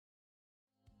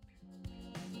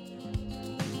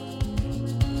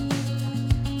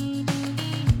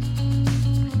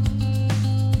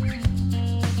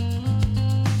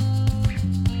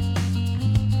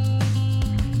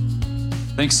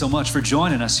Thanks so much for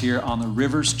joining us here on the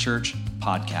Rivers Church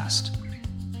podcast.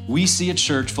 We see a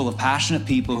church full of passionate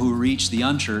people who reach the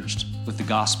unchurched with the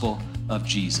gospel of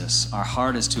Jesus. Our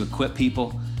heart is to equip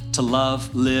people to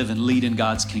love, live, and lead in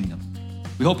God's kingdom.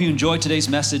 We hope you enjoyed today's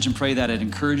message and pray that it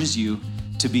encourages you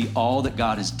to be all that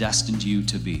God has destined you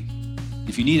to be.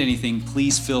 If you need anything,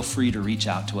 please feel free to reach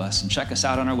out to us and check us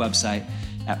out on our website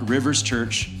at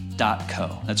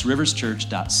riverschurch.co. That's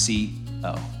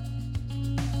riverschurch.co.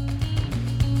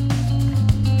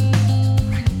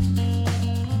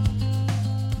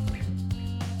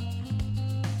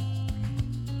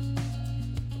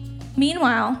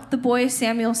 Meanwhile, the boy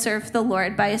Samuel served the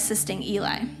Lord by assisting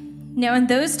Eli. Now in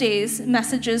those days,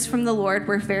 messages from the Lord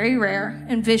were very rare,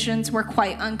 and visions were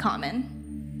quite uncommon.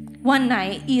 One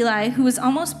night, Eli, who was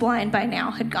almost blind by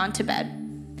now, had gone to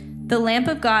bed. The lamp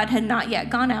of God had not yet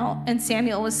gone out, and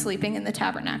Samuel was sleeping in the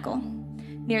tabernacle,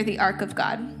 near the ark of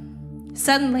God.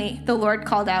 Suddenly, the Lord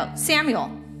called out,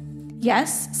 "Samuel!"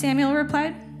 "Yes," Samuel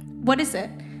replied. "What is it?"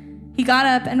 He got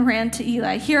up and ran to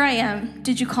Eli. "Here I am.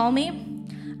 Did you call me?"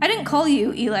 "I didn't call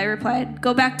you," Eli replied.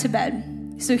 "Go back to bed."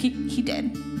 So he did.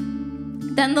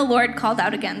 Then the Lord called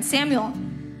out again, "Samuel."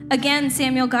 Again,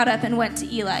 Samuel got up and went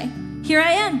to Eli. "Here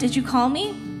I am. Did you call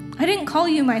me?" "I didn't call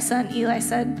you, my son," Eli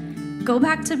said. "Go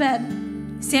back to bed."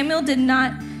 Samuel did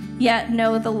not yet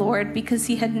know the Lord because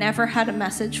he had never had a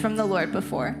message from the Lord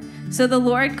before. So the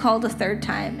Lord called a third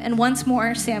time, and once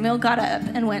more Samuel got up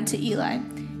and went to Eli.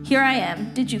 "Here I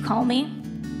am. Did you call me?"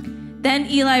 Then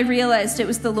Eli realized it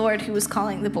was the Lord who was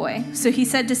calling the boy. So he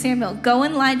said to Samuel, "Go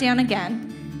and lie down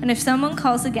again. And if someone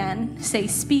calls again, say,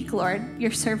 'Speak, Lord,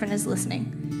 your servant is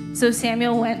listening.'" So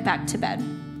Samuel went back to bed.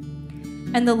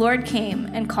 And the Lord came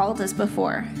and called as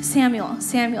before, "Samuel,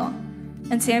 Samuel."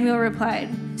 And Samuel replied,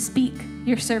 "Speak,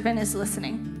 your servant is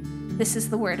listening." This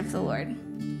is the word of the Lord.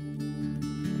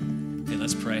 Okay,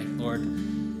 let's pray. Lord,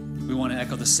 we want to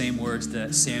echo the same words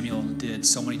that Samuel did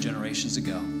so many generations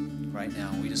ago. Right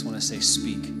now, we just want to say,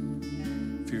 "Speak,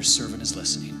 for your servant is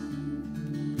listening."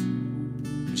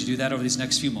 Would you do that over these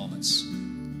next few moments?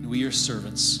 We, your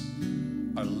servants,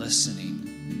 are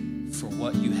listening for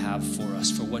what you have for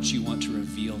us, for what you want to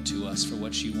reveal to us, for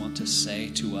what you want to say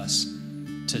to us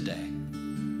today.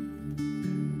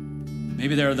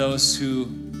 Maybe there are those who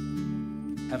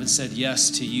haven't said yes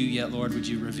to you yet, Lord. Would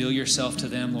you reveal yourself to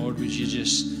them, Lord? Would you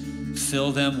just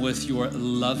fill them with your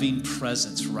loving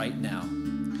presence right now?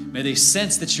 May they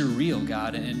sense that you're real,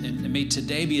 God, and may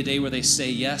today be a day where they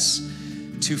say yes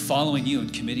to following you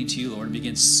and committing to you, Lord, and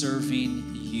begin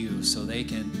serving you so they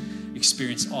can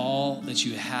experience all that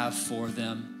you have for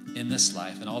them in this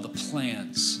life and all the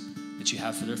plans that you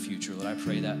have for their future. Lord, I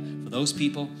pray that for those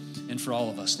people and for all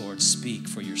of us, Lord, speak,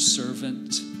 for your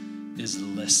servant is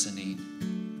listening.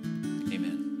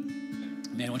 Amen.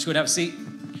 Man, why don't you go and have a seat?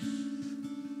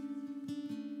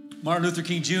 Martin Luther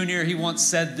King Jr., he once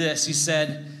said this. He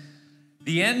said,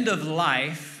 "The end of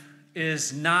life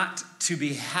is not to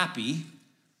be happy,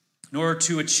 nor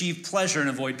to achieve pleasure and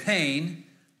avoid pain,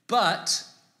 but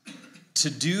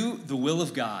to do the will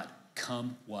of God,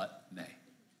 come what may."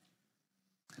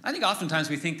 I think oftentimes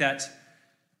we think that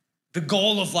the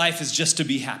goal of life is just to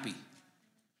be happy.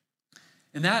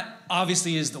 And that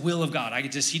obviously is the will of God. He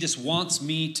just wants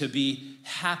me to be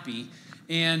happy.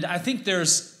 And I think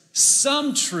there's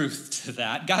some truth to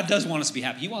that. God does want us to be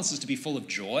happy. He wants us to be full of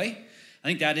joy. I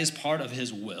think that is part of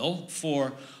his will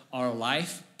for our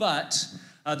life. But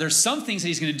there's some things that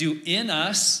he's going to do in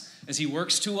us as he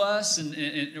works to us and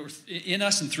in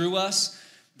us and through us.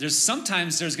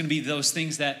 Sometimes there's going to be those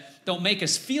things that don't make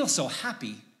us feel so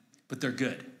happy, but they're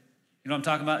good. You know what I'm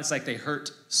talking about? It's like they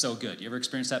hurt so good. You ever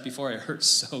experienced that before? It hurts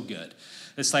so good.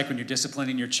 It's like when you're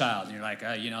disciplining your child and you're like,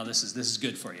 this is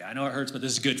good for you. I know it hurts, but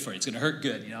this is good for you. It's going to hurt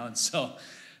good, And so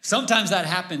sometimes that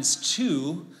happens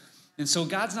too. And so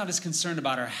God's not as concerned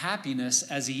about our happiness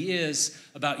as he is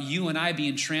about you and I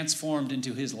being transformed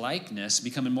into his likeness,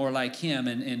 becoming more like him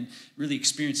and really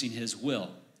experiencing his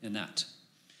will in that.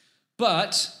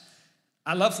 But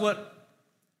I love what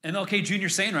MLK Jr.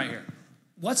 is saying right here.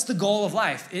 What's the goal of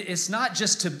life? It's not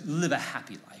just to live a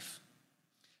happy life.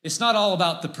 It's not all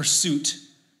about the pursuit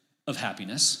of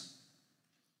happiness.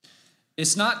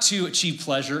 It's not to achieve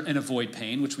pleasure and avoid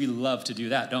pain, which we love to do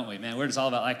that, don't we? Man, we're just all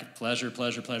about like pleasure,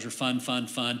 fun,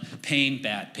 pain,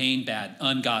 bad,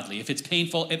 ungodly. If it's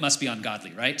painful, it must be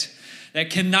ungodly, right?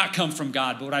 That cannot come from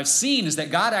God. But what I've seen is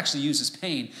that God actually uses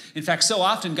pain. In fact, so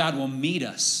often God will meet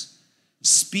us,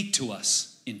 speak to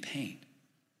us in pain.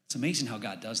 It's amazing how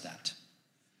God does that.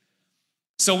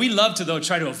 So we love to, though,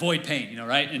 try to avoid pain,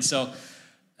 right? And so,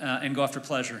 and go after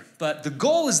pleasure. But the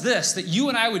goal is this, that you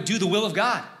and I would do the will of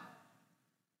God.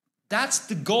 That's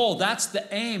the goal, that's the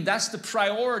aim, that's the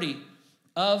priority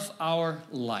of our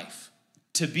life,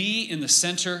 to be in the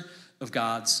center of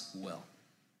God's will.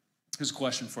 Here's a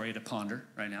question for you to ponder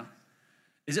right now.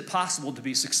 Is it possible to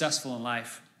be successful in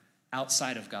life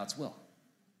outside of God's will?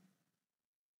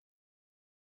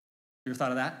 You ever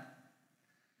thought of that?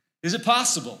 Is it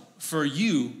possible for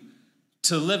you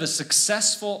to live a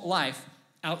successful life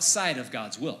outside of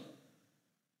God's will?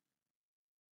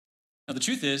 Now, the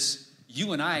truth is,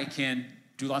 you and I can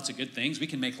do lots of good things. We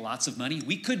can make lots of money.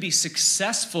 We could be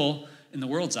successful in the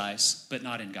world's eyes, but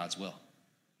not in God's will.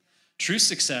 True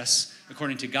success,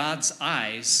 according to God's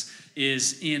eyes,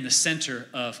 is in the center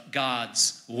of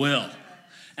God's will.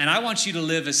 And I want you to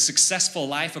live a successful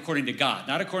life according to God,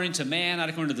 not according to man, not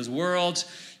according to this world.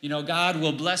 You know, God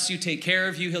will bless you, take care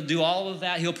of you. He'll do all of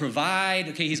that. He'll provide.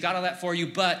 Okay, he's got all that for you.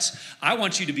 But I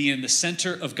want you to be in the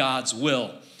center of God's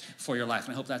will for your life.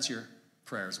 And I hope that's your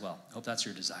prayer as well. I hope that's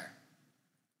your desire.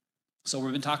 So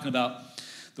we've been talking about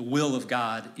the will of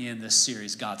God in this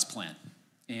series, God's plan.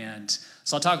 And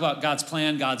so I'll talk about God's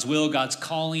plan, God's will, God's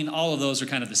calling. All of those are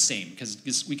kind of the same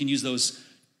because we can use those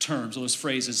terms, those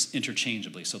phrases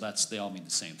interchangeably. So they all mean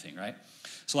the same thing, right?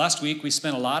 So last week we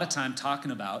spent a lot of time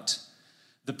talking about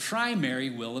the primary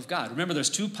will of God. Remember, there's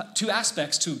two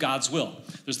aspects to God's will.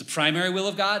 There's the primary will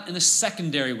of God and the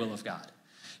secondary will of God.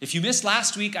 If you missed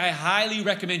last week, I highly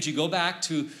recommend you go back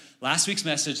to last week's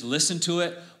message, listen to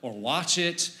it or watch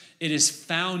it. It is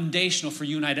foundational for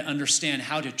you and I to understand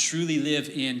how to truly live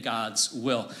in God's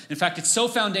will. In fact, it's so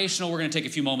foundational, we're going to take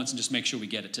a few moments and just make sure we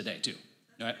get it today too.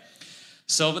 All right?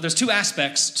 So, but there's two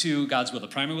aspects to God's will, the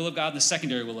primary will of God and the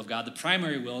secondary will of God. The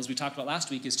primary will, as we talked about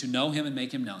last week, is to know him and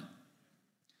make him known.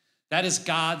 That is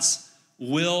God's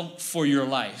will for your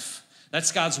life.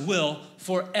 That's God's will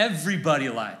for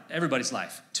everybody's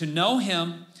life, to know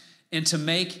him and to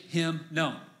make him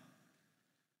known.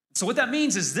 So what that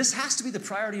means is this has to be the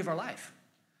priority of our life.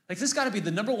 Like this got to be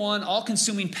the number one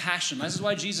all-consuming passion. This is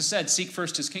why Jesus said, seek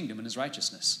first his kingdom and his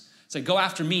righteousness. So go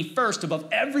after me first above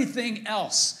everything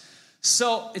else.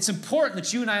 So it's important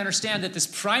that you and I understand that this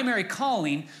primary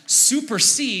calling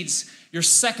supersedes your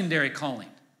secondary calling.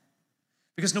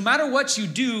 Because no matter what you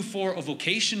do for a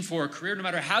vocation, for a career, no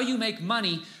matter how you make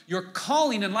money, your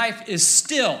calling in life is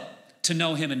still to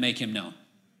know him and make him known.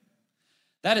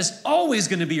 That is always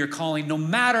going to be your calling, no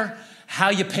matter how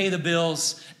you pay the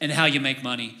bills and how you make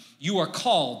money. You are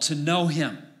called to know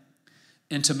him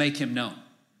and to make him known.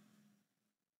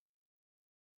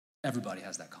 Everybody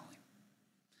has that calling.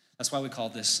 That's why we call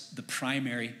this the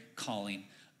primary calling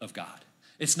of God.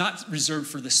 It's not reserved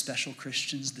for the special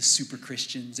Christians, the super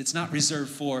Christians. It's not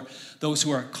reserved for those who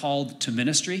are called to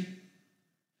ministry.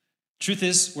 Truth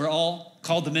is, we're all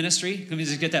called to ministry. Let me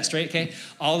just get that straight, okay?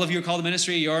 All of you are called to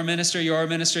ministry. You're a minister, you're a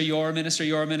minister, you're a minister,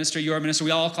 you're a minister, you're a minister. We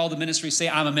all called to ministry. Say,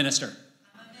 I'm a minister.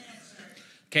 I'm a minister.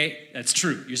 Okay, that's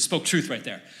true. You spoke truth right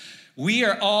there. We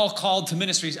are all called to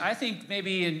ministries. I think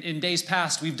maybe in days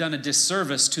past, we've done a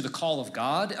disservice to the call of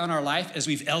God on our life as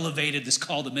we've elevated this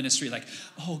call to ministry. Like,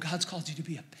 oh, God's called you to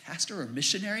be a pastor or a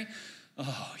missionary?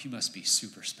 Oh, you must be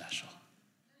super special.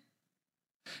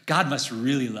 God must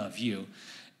really love you.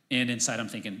 And inside I'm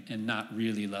thinking, and not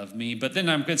really love me. But then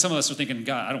some of us are thinking,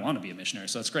 God, I don't want to be a missionary,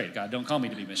 so that's great. God, don't call me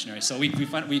to be a missionary. So we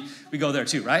go there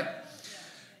too, right?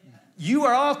 You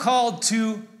are all called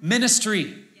to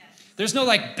ministry. There's no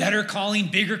like better calling,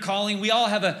 bigger calling. We all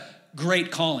have a great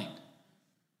calling.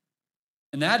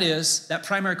 And that is that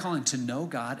primary calling, to know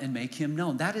God and make him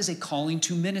known. That is a calling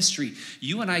to ministry.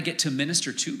 You and I get to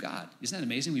minister to God. Isn't that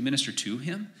amazing? We minister to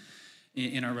him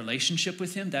in our relationship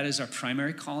with him. That is our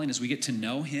primary calling, as we get to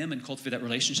know him and cultivate that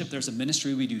relationship. There's a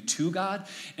ministry we do to God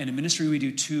and a ministry we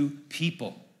do to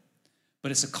people.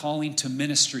 But it's a calling to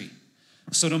ministry.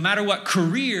 So no matter what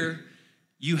career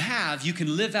you have, you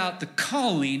can live out the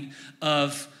calling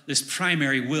of this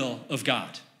primary will of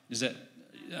God. Is that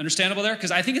understandable there? Because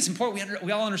I think it's important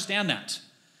we all understand that.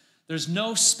 There's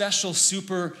no special,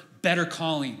 super, better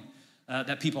calling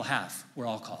that people have. We're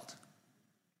all called.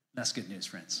 That's good news,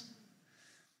 friends.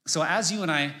 So as you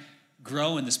and I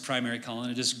grow in this primary calling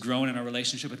and just growing in our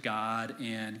relationship with God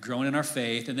and growing in our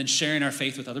faith and then sharing our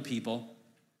faith with other people,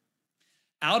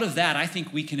 out of that, I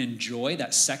think we can enjoy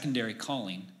that secondary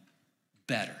calling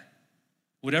better.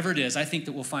 Whatever it is, I think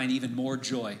that we'll find even more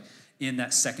joy in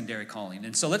that secondary calling.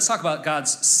 And so let's talk about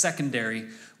God's secondary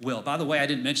will. By the way, I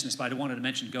didn't mention this, but I wanted to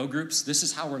mention Go Groups. This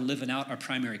is how we're living out our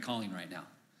primary calling right now,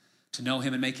 to know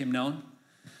him and make him known.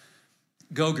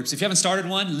 Go Groups. If you haven't started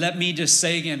one, let me just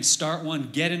say again, start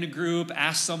one, get in a group,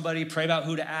 ask somebody, pray about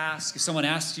who to ask. If someone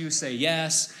asks you, say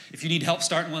yes. If you need help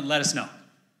starting one, let us know.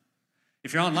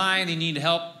 If you're online and you need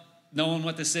help, knowing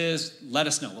what this is, let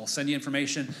us know. We'll send you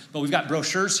information. But we've got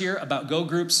brochures here about Go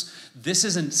Groups. This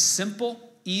is a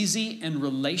simple, easy, and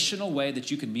relational way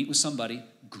that you can meet with somebody,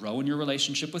 grow in your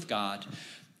relationship with God,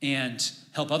 and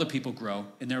help other people grow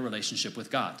in their relationship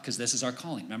with God, because this is our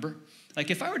calling, remember?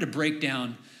 Like if I were to break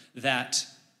down that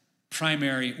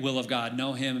primary will of God,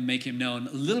 know him and make him known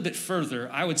a little bit further,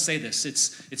 I would say this: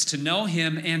 it's to know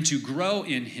him and to grow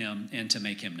in him and to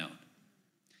make him known.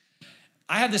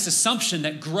 I have this assumption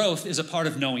that growth is a part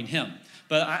of knowing him,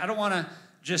 but I don't want to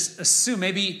just assume.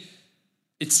 Maybe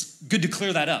it's good to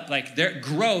clear that up. Like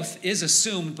growth is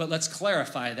assumed, but let's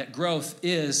clarify that growth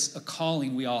is a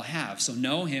calling we all have. So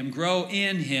know him, grow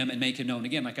in him, and make him known.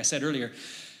 Again, like I said earlier,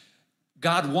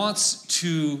 God wants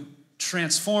to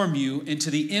transform you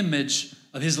into the image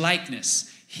of his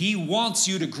likeness. He wants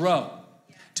you to grow,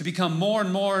 to become more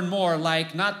and more and more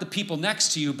like not the people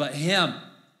next to you, but him.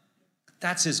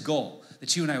 That's his goal,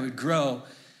 that you and I would grow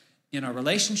in our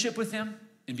relationship with him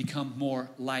and become more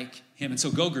like him. And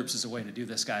so Go Groups is a way to do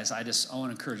this, guys. I want to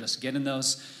encourage us to get in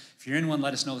those. If you're in one,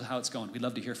 let us know how it's going. We'd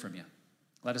love to hear from you.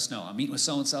 Let us know. I'm meeting with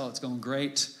so-and-so. It's going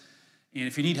great. And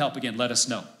if you need help, again, let us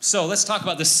know. So let's talk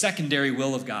about the secondary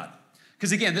will of God.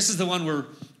 Because again, this is the one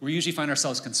we usually find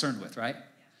ourselves concerned with, right?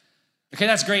 Okay,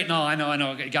 that's great and all. I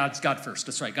know. Okay, God first.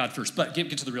 That's right, God first. But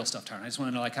get to the real stuff, Taryn. I just want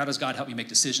to know, like, how does God help me make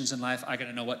decisions in life? I got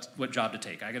to know what job to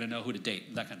take. I got to know who to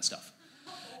date, that kind of stuff.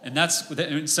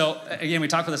 And so, again, we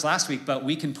talked about this last week, but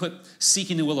we can put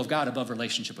seeking the will of God above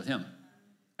relationship with him.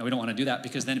 And we don't want to do that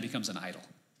because then it becomes an idol.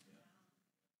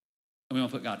 And we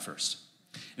want to put God first.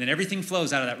 And then everything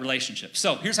flows out of that relationship.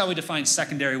 So here's how we define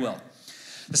secondary will.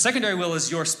 The secondary will is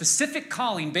your specific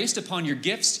calling based upon your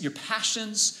gifts, your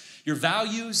passions, your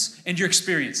values, and your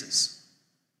experiences.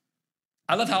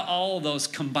 I love how all of those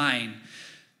combine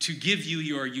to give you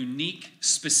your unique,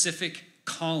 specific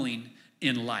calling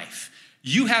in life.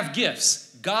 You have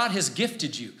gifts. God has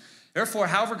gifted you. Therefore,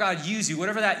 however God uses you,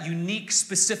 whatever that unique,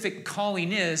 specific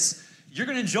calling is, you're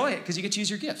going to enjoy it because you get to use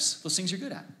your gifts, those things you're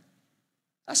good at.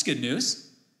 That's good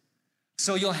news.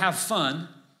 So you'll have fun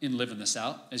in living this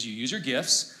out as you use your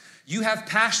gifts. You have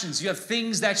passions. You have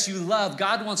things that you love.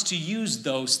 God wants to use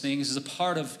those things as a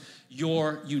part of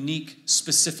your unique,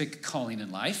 specific calling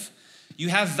in life. You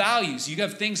have values. You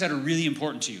have things that are really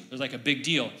important to you. They're like a big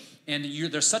deal. And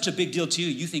they're such a big deal to you,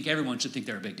 you think everyone should think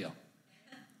they're a big deal.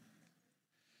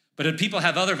 But if people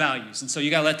have other values, and so you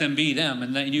got to let them be them,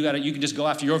 and then you can just go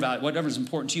after your value. Whatever's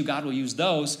important to you, God will use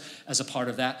those as a part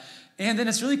of that. And then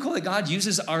it's really cool that God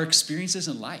uses our experiences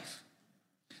in life.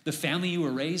 The family you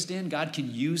were raised in, God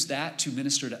can use that to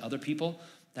minister to other people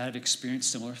that have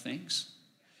experienced similar things.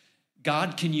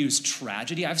 God can use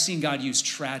tragedy. I've seen God use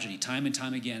tragedy time and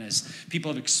time again as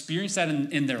people have experienced that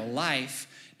in their life,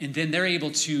 and then they're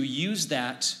able to use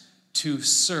that to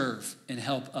serve and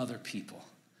help other people,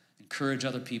 encourage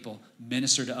other people,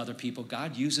 minister to other people.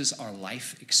 God uses our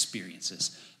life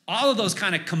experiences. All of those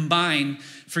kind of combine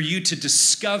for you to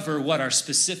discover what our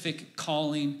specific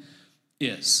calling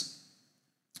is.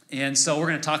 And so we're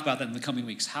going to talk about that in the coming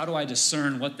weeks. How do I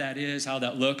discern what that is, how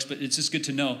that looks? But it's just good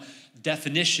to know,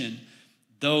 definition,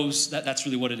 that's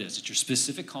really what it is. It's your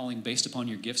specific calling based upon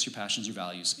your gifts, your passions, your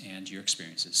values, and your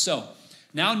experiences. So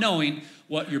now knowing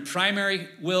what your primary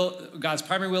will, God's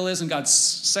primary will is and God's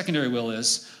secondary will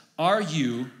is, are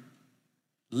you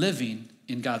living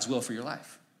in God's will for your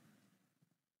life?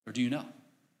 Or do you know?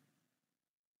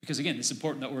 Because again, it's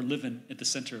important that we're living at the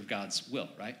center of God's will,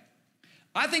 right?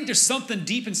 I think there's something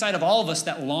deep inside of all of us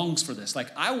that longs for this. Like,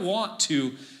 I want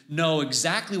to know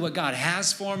exactly what God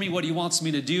has for me, what he wants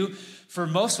me to do. For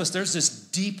most of us, there's this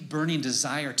deep burning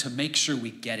desire to make sure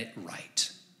we get it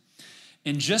right.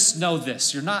 And just know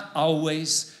this, you're not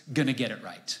always going to get it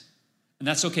right. And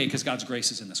that's okay because God's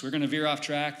grace is in this. We're going to veer off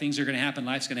track. Things are going to happen.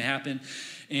 Life's going to happen.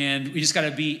 And we just got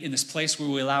to be in this place where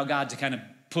we allow God to kind of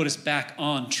put us back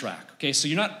on track. Okay, so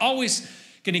you're not always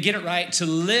going to get it right. To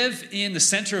live in the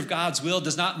center of God's will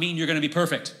does not mean you're going to be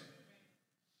perfect.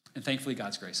 And thankfully,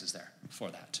 God's grace is there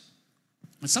for that.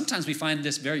 And sometimes we find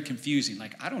this very confusing.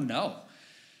 Like, I don't know.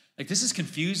 Like, this is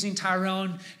confusing,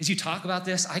 Tyrone. As you talk about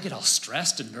this, I get all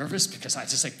stressed and nervous because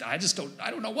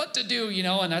I don't know what to do,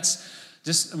 And that's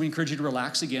just, we encourage you to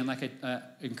relax again, like I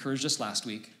encouraged us last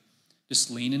week. Just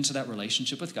lean into that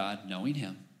relationship with God, knowing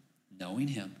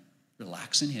him,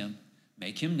 relax in him,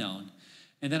 make him known.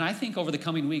 And then I think over the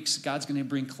coming weeks, God's going to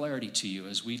bring clarity to you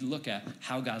as we look at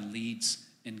how God leads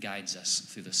and guides us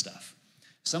through this stuff.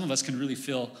 Some of us can really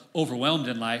feel overwhelmed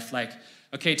in life, like,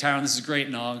 okay, Tyrone, this is great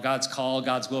and all. God's call,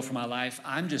 God's will for my life.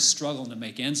 I'm just struggling to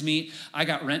make ends meet. I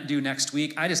got rent due next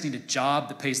week. I just need a job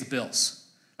that pays the bills.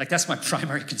 Like, that's my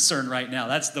primary concern right now.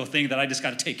 That's the thing that I just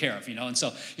got to take care of, you know? And so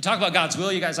you talk about God's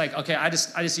will, you guys like, okay, I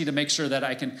just need to make sure that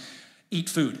I can eat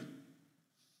food.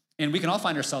 And we can all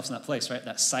find ourselves in that place, right?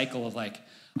 That cycle of like,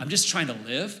 I'm just trying to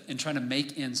live and trying to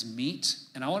make ends meet.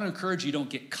 And I want to encourage you, don't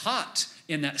get caught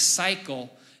in that cycle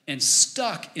and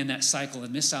stuck in that cycle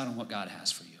and miss out on what God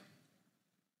has for you.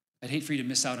 I'd hate for you to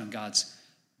miss out on God's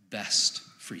best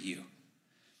for you.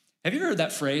 Have you ever heard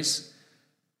that phrase?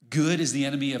 Good is the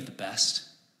enemy of the best.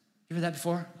 You heard that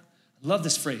before? I love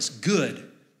this phrase.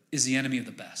 Good is the enemy of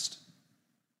the best.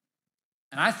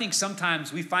 And I think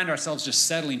sometimes we find ourselves just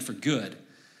settling for good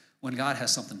when God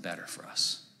has something better for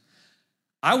us.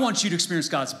 I want you to experience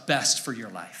God's best for your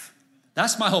life.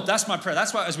 That's my hope. That's my prayer.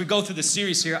 That's why as we go through this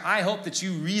series here, I hope that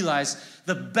you realize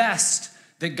the best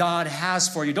that God has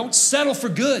for you. Don't settle for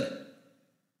good.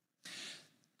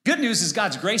 Good news is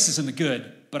God's grace is in the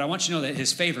good, but I want you to know that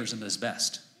his favor is in his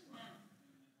best.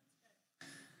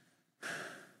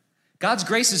 God's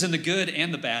grace is in the good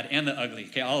and the bad and the ugly.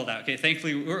 Okay, all of that. Okay,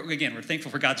 thankfully, we're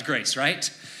thankful for God's grace, right?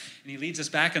 And he leads us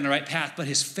back on the right path, but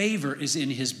his favor is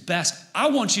in his best. I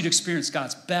want you to experience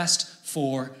God's best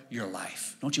for your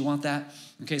life. Don't you want that?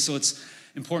 Okay, so it's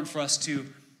important for us to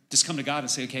just come to God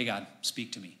and say, okay, God,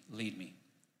 speak to me, lead me.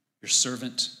 Your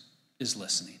servant is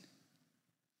listening.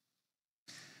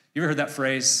 You ever heard that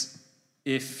phrase,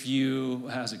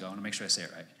 how's it go? I want to make sure I say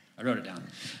it right. I wrote it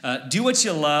down. Do what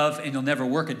you love and you'll never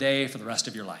work a day for the rest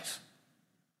of your life.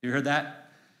 You heard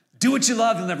that? Do what you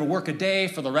love, you'll never work a day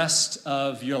for the rest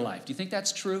of your life. Do you think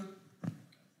that's true?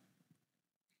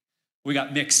 We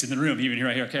got mixed in the room, even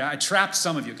right here. Okay, I trapped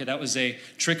some of you. Okay, that was a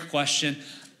trick question.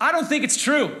 I don't think it's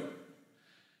true.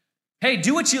 Hey,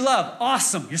 do what you love.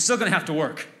 Awesome. You're still going to have to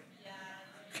work.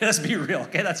 Okay, let's be real.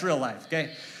 Okay, that's real life.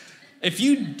 Okay, if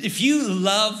you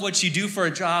love what you do for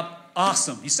a job,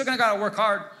 awesome. You still got to work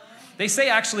hard. They say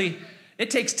actually it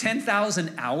takes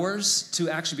 10,000 hours to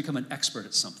actually become an expert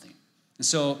at something. And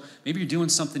so maybe you're doing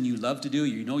something you love to do.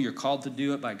 You know you're called to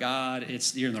do it by God.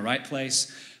 You're in the right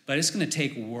place. But it's going to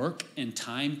take work and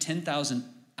time, 10,000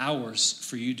 hours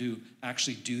for you to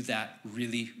actually do that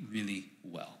really, really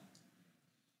well.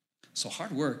 So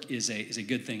hard work is a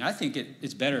good thing. I think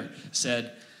it's better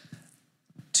said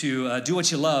to do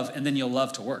what you love and then you'll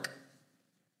love to work.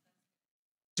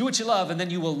 Do what you love and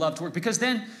then you will love to work, because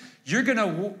then you're going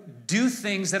to do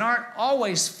things that aren't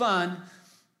always fun,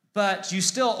 but you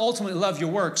still ultimately love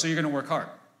your work, so you're going to work hard.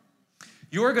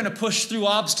 You're going to push through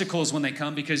obstacles when they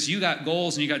come because you got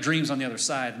goals and you got dreams on the other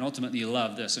side, and ultimately you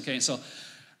love this, okay? So,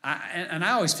 I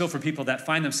always feel for people that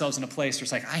find themselves in a place where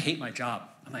it's like, I hate my job.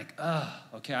 I'm like, oh,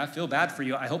 okay, I feel bad for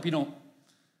you. I hope you don't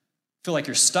feel like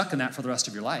you're stuck in that for the rest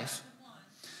of your life.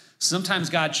 Sometimes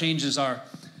God changes our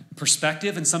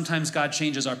perspective, and sometimes God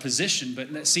changes our position, but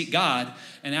let's seek God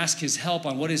and ask his help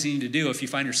on what does he need to do if you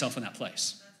find yourself in that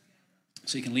place.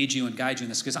 So he can lead you and guide you in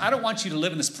this, because I don't want you to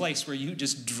live in this place where you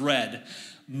just dread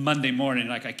Monday morning,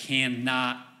 like I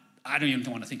don't even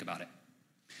want to think about it.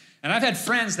 And I've had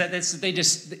friends that they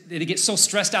get so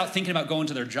stressed out thinking about going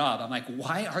to their job. I'm like,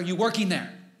 why are you working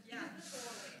there? Yeah.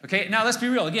 Okay, now let's be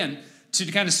real. Again,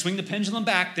 to kind of swing the pendulum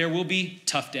back, there will be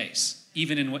tough days,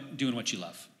 even in doing what you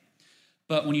love.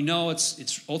 But when you know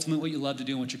it's ultimately what you love to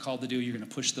do and what you're called to do, you're going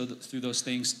to push through those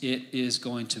things. It is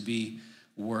going to be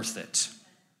worth it.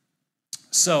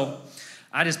 So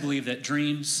I just believe that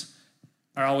dreams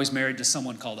are always married to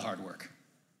someone called hard work.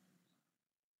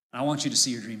 I want you to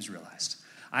see your dreams realized.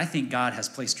 I think God has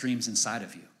placed dreams inside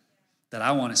of you that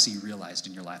I want to see realized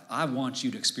in your life. I want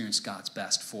you to experience God's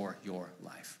best for your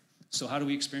life. So how do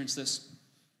we experience this?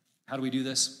 How do we do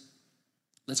this?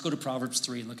 Let's go to Proverbs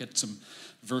 3 and look at some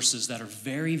verses that are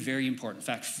very, very important. In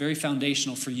fact, very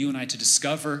foundational for you and I to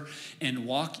discover and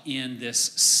walk in this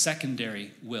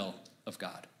secondary will of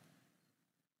God.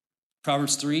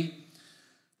 Proverbs 3,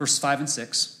 verses 5 and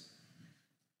 6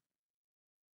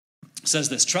 says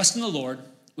this: trust in the Lord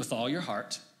with all your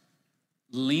heart,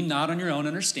 lean not on your own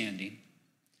understanding,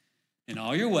 in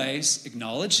all your ways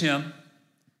acknowledge him,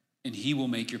 and he will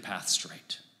make your path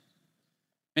straight.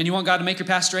 And you want God to make your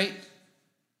path straight?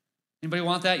 Anybody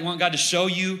want that? You want God to show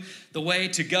you the way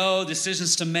to go,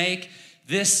 decisions to make?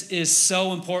 This is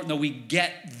so important that we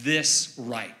get this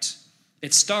right.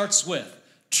 It starts with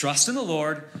trust in the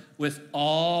Lord with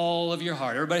all of your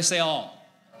heart. Everybody say all.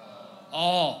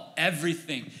 All.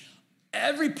 Everything.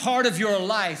 Every part of your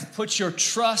life, put your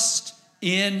trust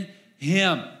in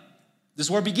him. This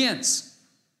is where it begins.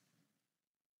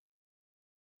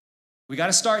 We got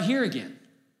to start here again.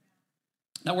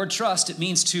 That word trust, it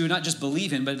means to not just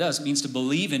believe in, but it means to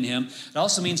believe in him. It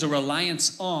also means a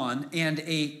reliance on and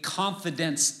a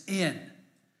confidence in.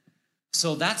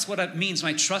 So that's what it means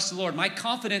when I trust the Lord. My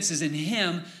confidence is in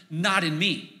him, not in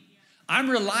me. I'm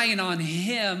relying on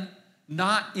him,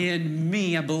 not in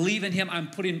me. I believe in him. I'm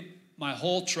putting my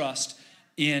whole trust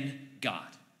in God.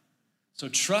 So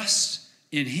trust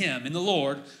in him, in the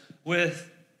Lord, with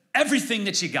everything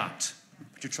that you got.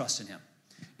 Put your trust in him.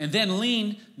 And then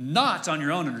lean not on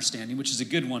your own understanding, which is a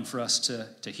good one for us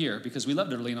to hear, because we love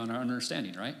to lean on our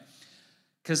understanding, right?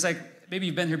 Because maybe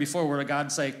you've been here before where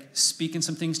God's speaking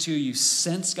some things to you. You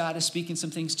sense God is speaking some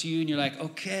things to you, and you're like,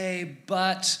 okay,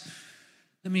 but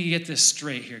let me get this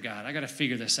straight here, God. I got to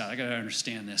figure this out. I got to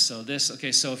understand this. So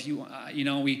if you,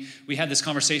 we had this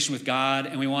conversation with God,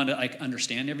 and we wanted to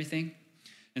understand everything.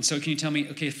 And so can you tell me,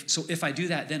 okay, so if I do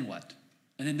that, then what?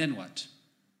 And then what?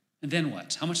 And then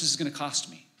what? How much is this going to cost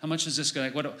me? How much is this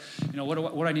going to, what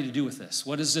do I need to do with this?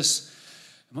 What is this?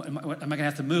 Am I going to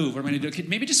have to move? What am I going to do?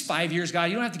 Maybe just 5 years, God.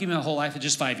 You don't have to give me my whole life. It's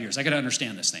just 5 years. I got to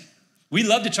understand this thing. We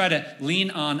love to try to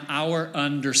lean on our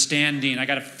understanding. I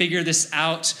got to figure this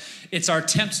out. It's our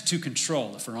attempt to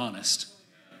control, if we're honest.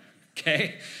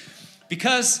 Okay?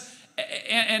 Because,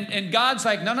 and God's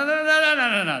like,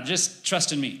 no. Just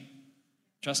trust in me.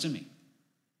 Trust in me.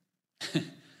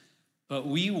 But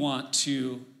we want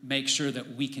to make sure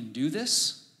that we can do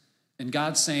this. And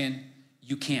God's saying,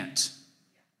 you can't.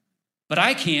 But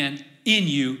I can in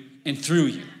you and through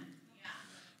you.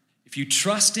 If you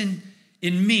trust in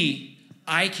me,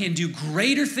 I can do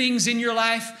greater things in your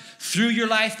life, through your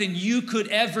life, than you could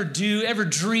ever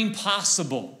dream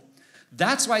possible.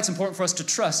 That's why it's important for us to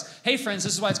trust. Hey, friends,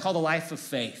 this is why it's called a life of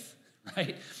faith,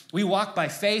 right? We walk by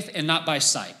faith and not by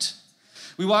sight.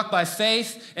 We walk by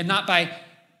faith and not by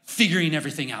figuring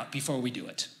everything out before we do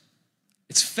it.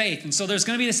 It's faith. And so there's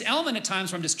going to be this element at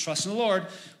times where I'm just trusting the Lord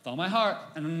with all my heart,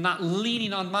 and I'm not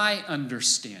leaning on my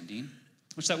understanding,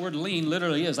 which that word lean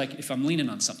literally is like if I'm leaning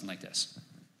on something like this.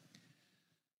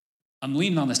 I'm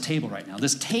leaning on this table right now.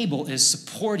 This table is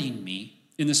supporting me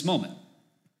in this moment.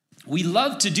 We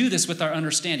love to do this with our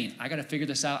understanding. I got to figure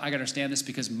this out. I got to understand this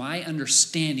because my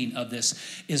understanding of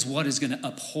this is what is going to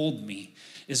uphold me,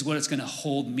 is what is going to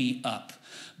hold me up.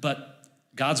 But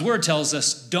God's word tells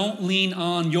us, don't lean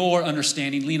on your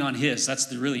understanding, lean on his. That's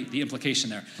the implication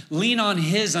there. Lean on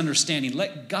his understanding.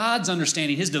 Let God's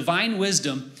understanding, his divine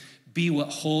wisdom, be what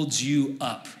holds you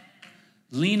up.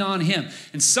 Lean on him.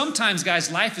 And sometimes,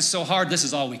 guys, life is so hard, this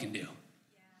is all we can do.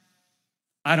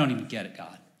 I don't even get it,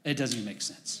 God. It doesn't even make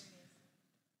sense.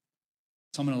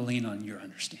 So I'm going to lean on your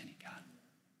understanding, God.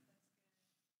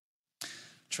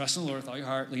 Trust in the Lord with all your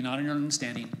heart, lean on your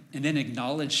understanding, and then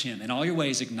acknowledge him. In all your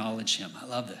ways, acknowledge him. I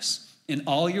love this. In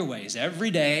all your ways,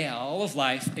 every day, all of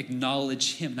life,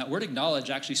 acknowledge him. That word acknowledge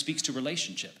actually speaks to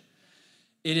relationship.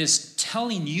 It is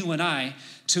telling you and I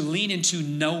to lean into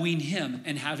knowing him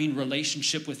and having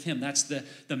relationship with him. That's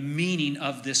the meaning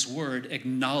of this word,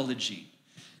 acknowledging.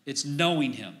 It's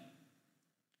knowing him,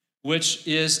 which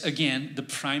is, again, the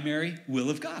primary will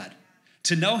of God.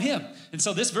 To know him. And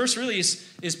so this verse really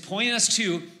is pointing us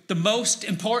to the most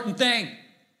important thing.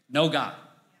 Know God.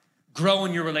 Grow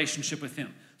in your relationship with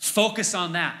him. Focus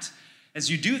on that. As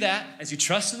you do that, as you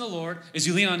trust in the Lord, as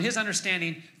you lean on his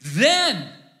understanding, then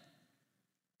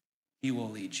he will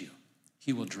lead you.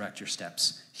 He will direct your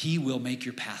steps. He will make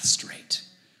your path straight.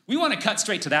 We want to cut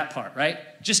straight to that part, right?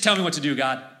 Just tell me what to do,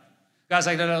 God. God's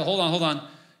like, no, hold on.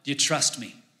 Do you trust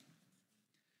me?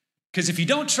 Because if you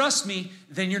don't trust me,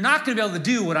 then you're not going to be able to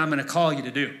do what I'm going to call you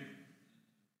to do.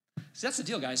 So that's the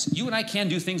deal, guys. You and I can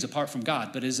do things apart from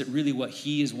God, but is it really what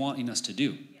he is wanting us to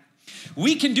do?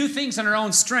 We can do things in our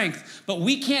own strength, but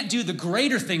we can't do the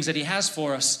greater things that he has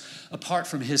for us apart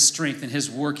from his strength and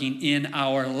his working in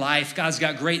our life. God's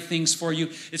got great things for you.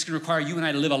 It's going to require you and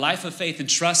I to live a life of faith and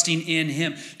trusting in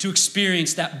him to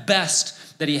experience that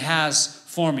best that he has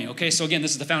for me. Okay, so again,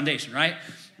 this is the foundation, right?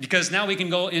 Because now we can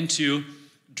go into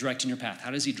directing your path.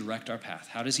 How does he direct our path?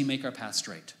 How does he make our path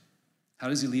straight? How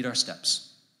does he lead our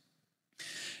steps?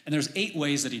 And there's 8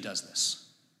 ways that he does this.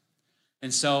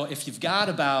 And so if you've got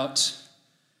about,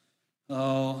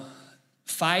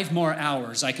 5 more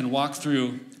hours, I can walk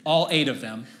through all 8 of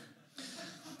them.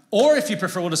 Or if you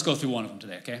prefer, we'll just go through one of them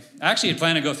today, okay? I actually had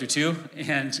planned to go through 2,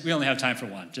 and we only have time for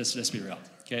 1, just be real.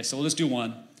 Okay, so we'll just do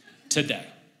 1 today.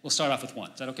 We'll start off with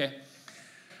 1. Is that okay?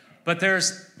 But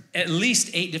there's at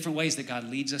least 8 different ways that God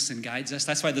leads us and guides us.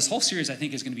 That's why this whole series, I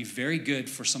think, is going to be very good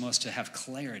for some of us to have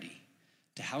clarity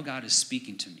to how God is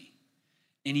speaking to me.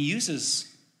 And he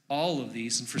uses all of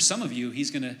these. And for some of you, he's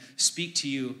going to speak to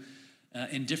you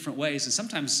in different ways. And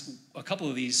sometimes a couple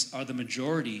of these are the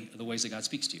majority of the ways that God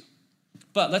speaks to you.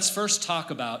 But let's first talk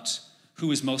about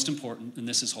who is most important, and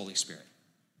this is Holy Spirit.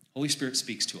 Holy Spirit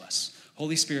speaks to us.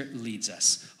 Holy Spirit leads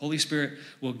us. Holy Spirit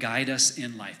will guide us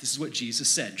in life. This is what Jesus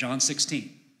said, John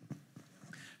 16,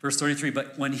 verse 33.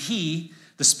 But when he,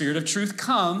 the Spirit of truth,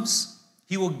 comes,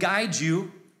 he will guide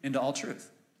you into all truth.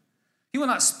 He will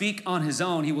not speak on his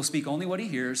own. He will speak only what he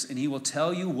hears, and he will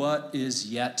tell you what is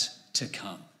yet to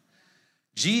come.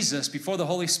 Jesus, before the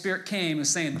Holy Spirit came, is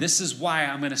saying, this is why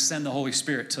I'm going to send the Holy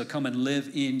Spirit to come and live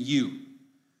in you.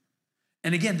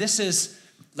 And again, this is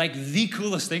like the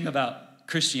coolest thing about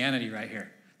Christianity right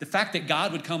here. The fact that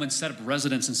God would come and set up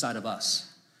residence inside of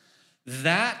us.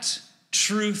 That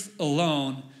truth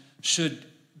alone should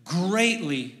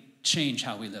greatly change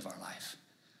how we live our life.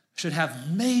 Should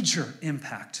have major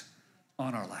impact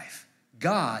on our life.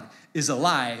 God is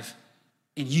alive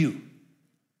in you.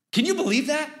 Can you believe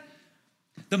that?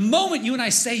 The moment you and I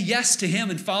say yes to him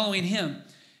and following him,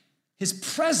 his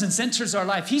presence enters our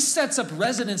life. He sets up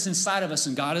residence inside of us,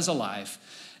 and God is alive.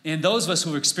 And those of us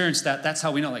who have experienced that, that's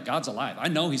how we know, like, God's alive. I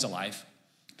know he's alive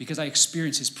because I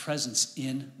experience his presence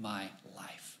in my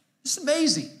life. It's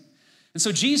amazing. And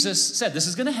so Jesus said, this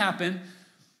is going to happen,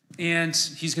 and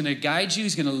he's going to guide you.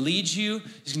 He's going to lead you.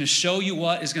 He's going to show you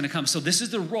what is going to come. So this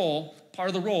is the role, part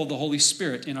of the role of the Holy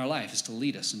Spirit in our life, is to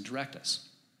lead us and direct us.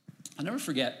 I'll never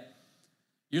forget,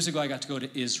 years ago I got to go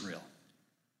to Israel.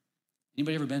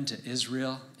 Anybody ever been to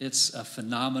Israel? It's a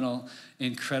phenomenal,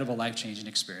 incredible, life-changing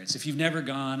experience. If you've never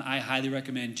gone, I highly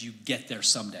recommend you get there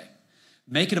someday.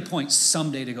 Make it a point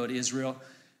someday to go to Israel.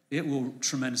 It will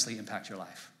tremendously impact your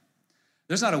life.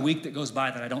 There's not a week that goes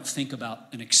by that I don't think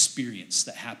about an experience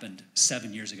that happened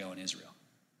 7 years ago in Israel.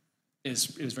 It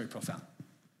was very profound.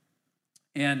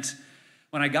 And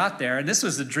when I got there, and this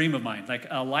was a dream of mine, like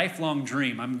a lifelong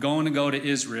dream. I'm going to go to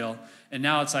Israel, and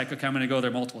now it's like, okay, I'm going to go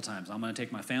there multiple times. I'm going to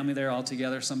take my family there all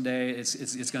together someday.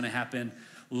 It's going to happen,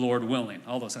 Lord willing,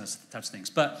 all those types of things.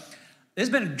 But it's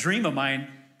been a dream of mine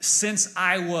since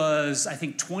I was, I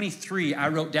think, 23. I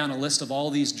wrote down a list of all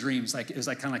these dreams. Like, it was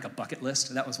like kind of like a bucket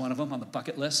list. That was one of them on the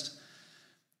bucket list.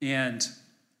 And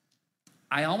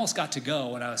I almost got to go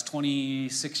when I was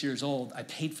 26 years old. I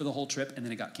paid for the whole trip, and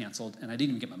then it got canceled, and I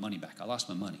didn't even get my money back. I lost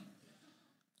my money.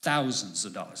 Thousands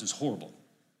of dollars. It was horrible.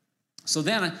 So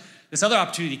then this other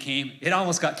opportunity came. It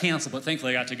almost got canceled, but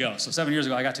thankfully I got to go. So 7 years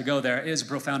ago, I got to go there. It was a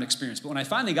profound experience. But when I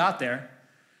finally got there,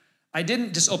 I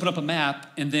didn't just open up a map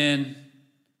and then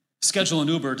schedule an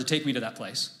Uber to take me to that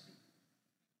place.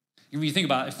 When you think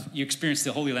about it, if you experience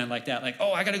the Holy Land like that, like,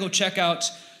 oh, I got to go check out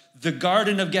the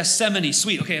Garden of Gethsemane.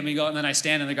 Sweet. Okay, I'm going to go. And then I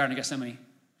stand in the Garden of Gethsemane.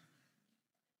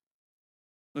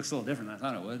 Looks a little different than I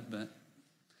thought it would, but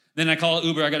then I call it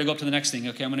Uber. I got to go up to the next thing.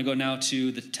 Okay, I'm going to go now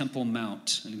to the Temple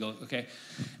Mount and go, okay.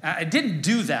 I didn't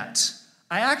do that.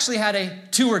 I actually had a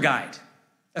tour guide.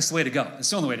 That's the way to go. It's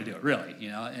the only way to do it, really. You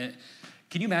know,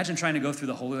 can you imagine trying to go through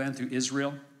the Holy Land, through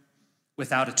Israel,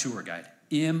 without a tour guide?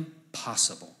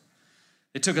 Impossible.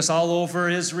 It took us all over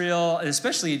Israel,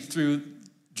 especially through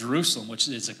Jerusalem, which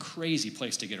is a crazy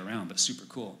place to get around, but super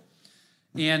cool.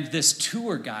 And this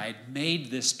tour guide made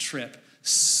this trip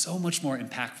so much more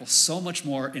impactful, so much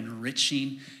more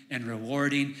enriching and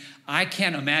rewarding. I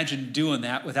can't imagine doing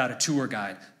that without a tour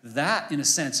guide. That, in a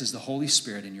sense, is the Holy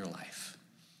Spirit in your life,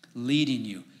 leading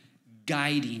you,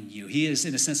 guiding you. He is,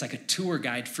 in a sense, like a tour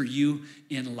guide for you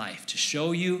in life, to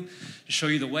show you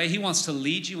the way. He wants to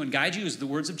lead you and guide you, as the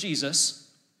words of Jesus,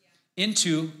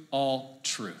 into all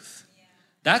truth.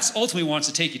 That's ultimately what he wants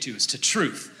to take you to, is to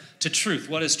truth. To truth.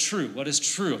 What is true? What is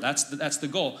true? That's the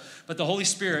goal. But the Holy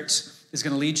Spirit is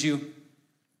going to lead you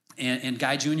and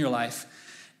guide you in your life,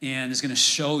 and is going to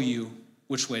show you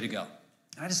which way to go.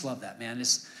 I just love that, man.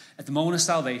 At the moment of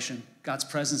salvation, God's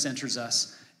presence enters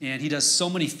us, and he does so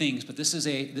many things, but this is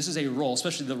a role,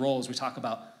 especially the roles we talk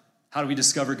about. How do we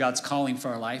discover God's calling for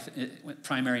our life,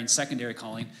 primary and secondary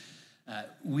calling?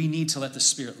 We need to let the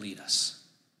Spirit lead us.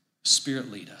 Spirit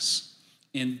lead us.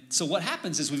 And so what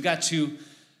happens is we've got to,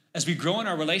 as we grow in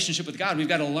our relationship with God, we've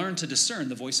got to learn to discern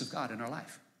the voice of God in our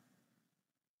life.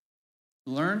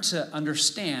 Learn to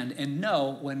understand and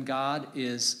know when God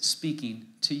is speaking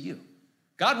to you.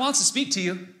 God wants to speak to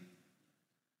you.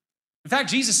 In fact,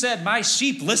 Jesus said, my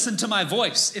sheep listen to my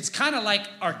voice. It's kind of like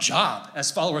our job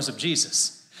as followers of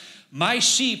Jesus. My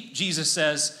sheep, Jesus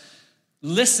says,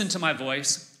 listen to my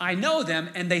voice. I know them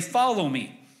and they follow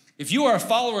me. If you are a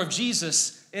follower of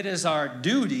Jesus, it is our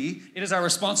duty, it is our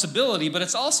responsibility, but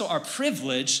it's also our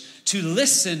privilege to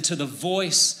listen to the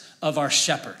voice of our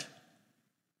shepherd.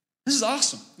 This is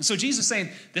awesome. And so Jesus is saying,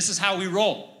 this is how we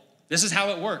roll. This is how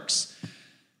it works.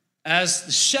 As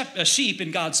a sheep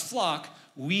in God's flock,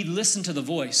 we listen to the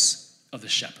voice of the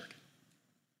shepherd.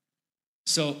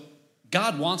 So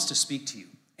God wants to speak to you,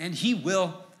 and he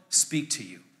will speak to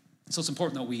you. So it's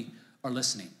important that we are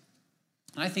listening.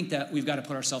 And I think that we've got to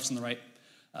put ourselves in the right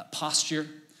posture,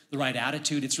 the right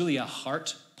attitude. It's really a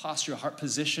heart posture, a heart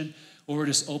position, where we're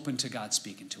just open to God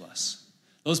speaking to us.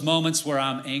 Those moments where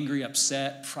I'm angry,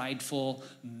 upset, prideful,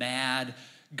 mad,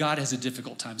 God has a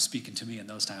difficult time speaking to me in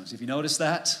those times. Have you noticed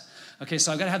that? Okay,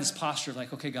 so I've got to have this posture of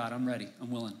like, okay, God, I'm ready.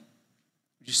 I'm willing.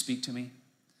 Would you speak to me?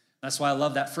 That's why I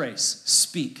love that phrase,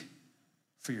 speak,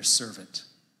 for your servant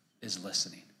is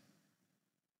listening.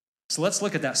 So let's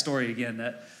look at that story again.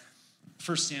 That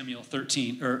 1 Samuel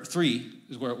 3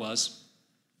 is where it was.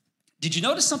 Did you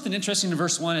notice something interesting in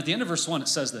verse 1? At the end of verse 1, it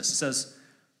says this. It says,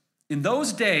 in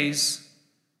those days,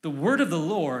 the word of the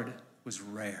Lord was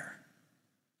rare.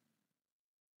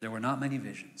 There were not many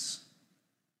visions.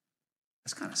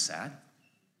 That's kind of sad.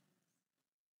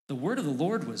 The word of the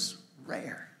Lord was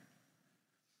rare.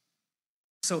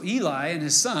 So Eli and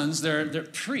his sons, they're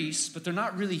priests, but they're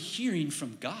not really hearing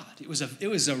from God. It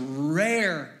was a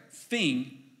rare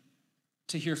thing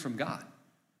to hear from God.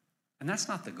 And that's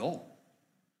not the goal.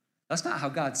 That's not how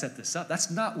God set this up. That's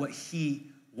not what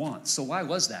he wants. So why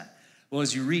was that? Well,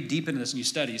 as you read deep into this and you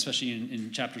study, especially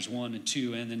in chapters 1 and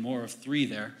 2 and then more of 3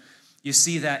 there, you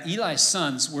see that Eli's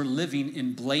sons were living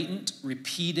in blatant,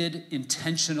 repeated,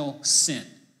 intentional sin.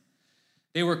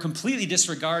 They were completely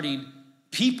disregarding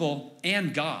people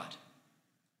and God.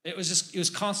 It was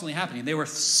constantly happening. They were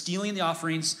stealing the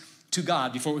offerings to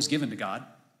God before it was given to God.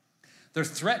 They're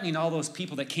threatening all those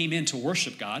people that came in to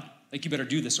worship God, like, you better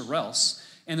do this or else.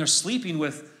 And they're sleeping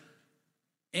with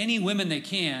any women they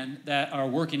can that are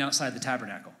working outside the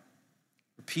tabernacle.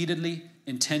 Repeatedly,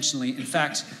 intentionally. In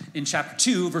fact, in chapter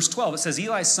 2, verse 12, it says,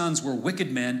 Eli's sons were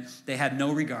wicked men. They had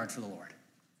no regard for the Lord.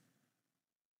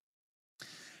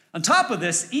 On top of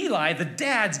this, Eli, the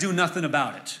dad's do nothing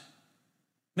about it.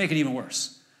 Make it even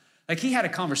worse. Like, he had a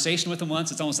conversation with them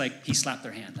once. It's almost like he slapped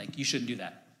their hand. Like, you shouldn't do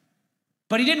that.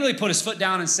 But he didn't really put his foot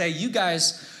down and say, you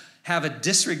guys have a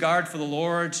disregard for the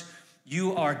Lord.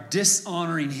 You are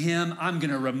dishonoring him. I'm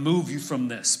going to remove you from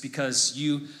this because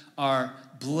you are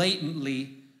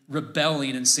blatantly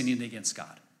rebelling and sinning against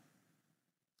God.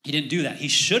 He didn't do that. He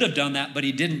should have done that, but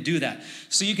he didn't do that.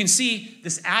 So you can see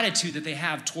this attitude that they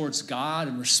have towards God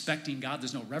and respecting God.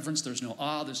 There's no reverence, there's no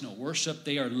awe, there's no worship.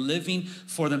 They are living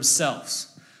for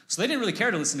themselves. So they didn't really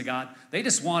care to listen to God. They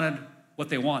just wanted what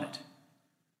they wanted.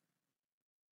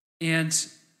 And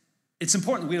it's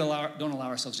important that we don't allow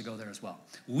ourselves to go there as well.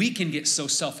 We can get so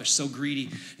selfish, so greedy,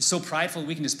 and so prideful,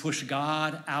 we can just push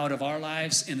God out of our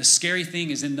lives. And the scary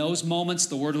thing is, in those moments,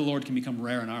 the word of the Lord can become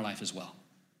rare in our life as well.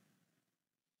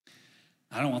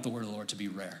 I don't want the word of the Lord to be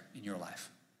rare in your life.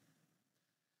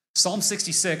 Psalm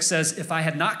 66 says, if I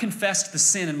had not confessed the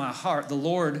sin in my heart, the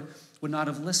Lord would not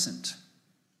have listened.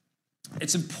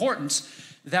 It's important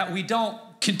that we don't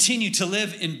continue to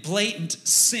live in blatant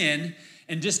sin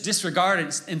and just disregard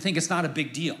it and think it's not a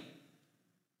big deal.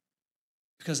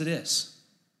 Because it is.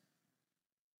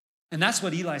 And that's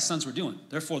what Eli's sons were doing.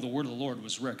 Therefore, the word of the Lord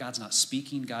was rare. God's not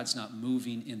speaking. God's not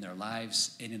moving in their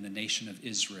lives and in the nation of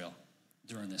Israel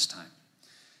during this time.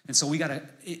 And so we got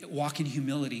to walk in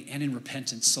humility and in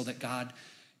repentance so that God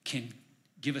can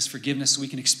give us forgiveness so we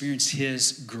can experience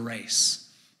his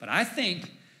grace. But I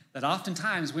think that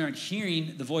oftentimes we aren't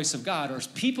hearing the voice of God, or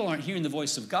people aren't hearing the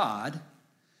voice of God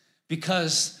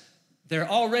because they're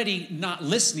already not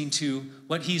listening to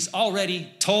what he's already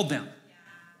told them.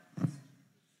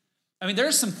 I mean, there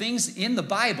are some things in the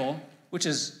Bible, which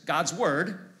is God's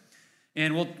word,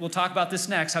 and we'll talk about this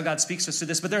next, how God speaks to us through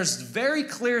this, but there's very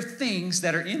clear things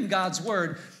that are in God's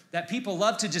word that people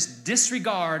love to just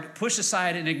disregard, push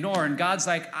aside, and ignore. And God's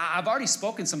like, I've already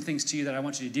spoken some things to you that I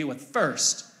want you to deal with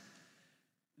first.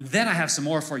 Then I have some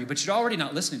more for you, but you're already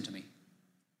not listening to me.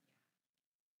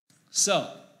 So,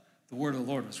 the word of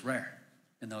the Lord was rare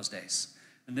in those days.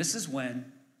 And this is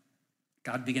when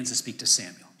God begins to speak to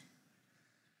Samuel.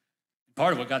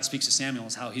 Part of what God speaks to Samuel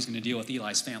is how he's going to deal with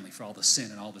Eli's family for all the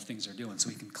sin and all the things they're doing so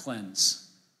he can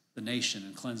cleanse the nation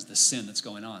and cleanse the sin that's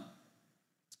going on.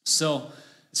 So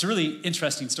it's a really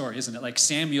interesting story, isn't it? Like,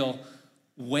 Samuel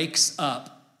wakes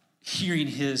up hearing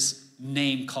his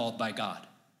name called by God.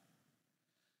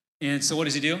 And so what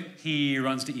does he do? He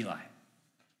runs to Eli.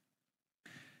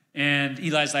 And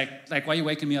Eli's like, why are you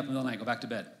waking me up in the middle of the night? Go back to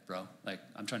bed, bro. Like,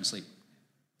 I'm trying to sleep.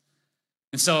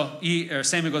 And so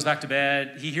Samuel goes back to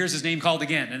bed. He hears his name called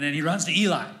again, and then he runs to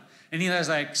Eli. And Eli's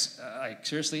like,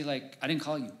 seriously? Like, I didn't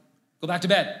call you. Go back to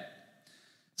bed.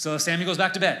 So Samuel goes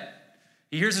back to bed.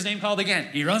 He hears his name called again.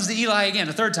 He runs to Eli again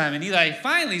a third time. And Eli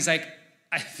finally is like,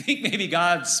 I think maybe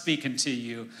God's speaking to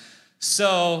you.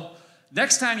 So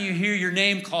next time you hear your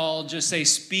name called, just say,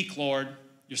 speak, Lord.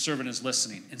 Your servant is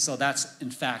listening. And so that's, in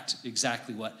fact,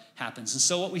 exactly what happens. And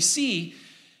so what we see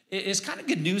is kind of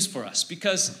good news for us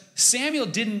because Samuel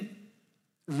didn't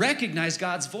recognize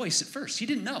God's voice at first. He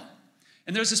didn't know.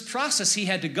 And there's this process he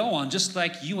had to go on, just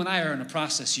like you and I are in a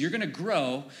process. You're going to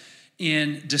grow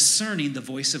in discerning the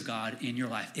voice of God in your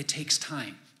life. It takes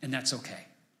time, and that's okay.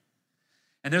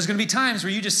 And there's going to be times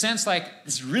where you just sense like,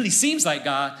 this really seems like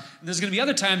God. And there's going to be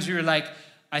other times where you're like,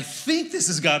 I think this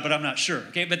is God, but I'm not sure.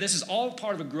 Okay, but this is all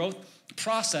part of a growth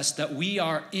process that we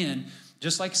are in,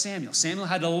 just like Samuel. Samuel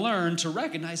had to learn to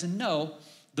recognize and know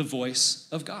the voice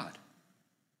of God.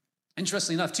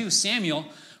 Interestingly enough, too, Samuel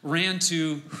ran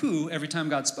to who every time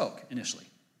God spoke initially?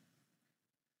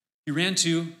 He ran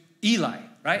to Eli,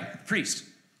 right? The priest.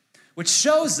 Which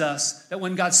shows us that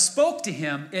when God spoke to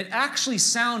him, it actually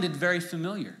sounded very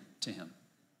familiar to him.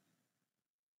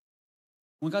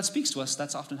 When God speaks to us,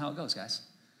 that's often how it goes, guys.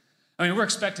 I mean, we're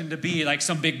expecting to be like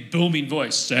some big booming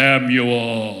voice,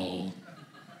 Samuel.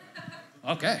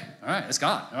 Okay, all right, it's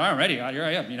God. All right, ready, here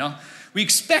I am, you know. We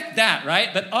expect that, right?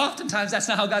 But oftentimes that's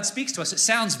not how God speaks to us. It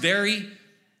sounds very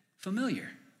familiar.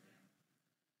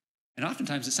 And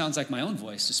oftentimes it sounds like my own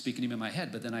voice is speaking to him in my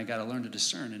head, but then I got to learn to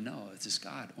discern and know if this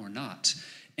God or not.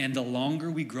 And the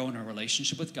longer we grow in our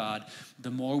relationship with God,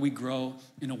 the more we grow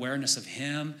in awareness of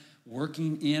him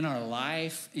working in our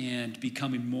life and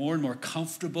becoming more and more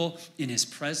comfortable in his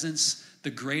presence,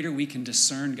 the greater we can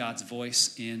discern God's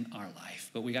voice in our life.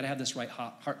 But we got to have this right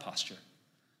heart posture.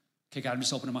 Okay, God, I'm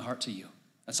just opening my heart to you.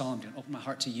 That's all I'm doing. Open my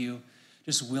heart to you,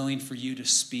 just willing for you to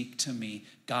speak to me.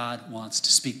 God wants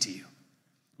to speak to you.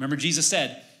 Remember, Jesus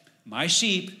said, my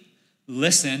sheep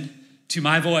listen to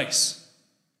my voice.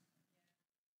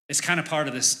 It's kind of part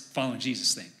of this following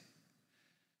Jesus thing.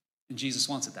 And Jesus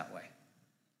wants it that way.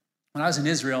 When I was in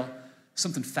Israel,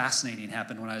 something fascinating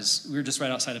happened we were just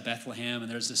right outside of Bethlehem,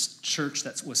 and there's this church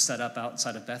that was set up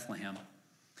outside of Bethlehem.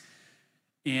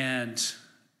 And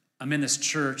I'm in this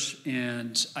church,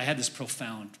 and I had this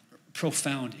profound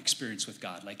experience with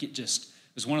God. Like it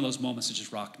was one of those moments that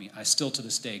just rocked me. I still, to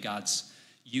this day, God's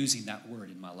using that word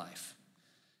in my life.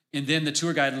 And then the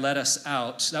tour guide led us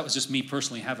out. That was just me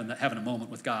personally having a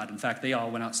moment with God. In fact, they all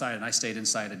went outside, and I stayed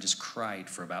inside and just cried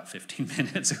for about 15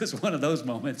 minutes. It was one of those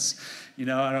moments. You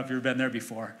know, I don't know if you've ever been there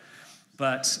before,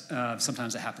 but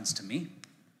sometimes it happens to me.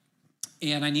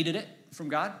 And I needed it from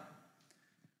God.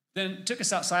 Then took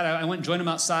us outside. I went and joined them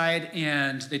outside,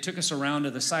 and they took us around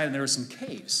to the side, and there were some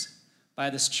caves by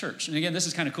this church. And again, this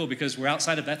is kind of cool because we're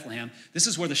outside of Bethlehem. This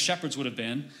is where the shepherds would have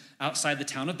been, outside the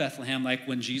town of Bethlehem, like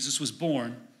when Jesus was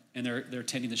born, and they're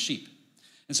tending the sheep.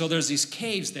 And so there's these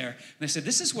caves there, and they said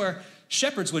this is where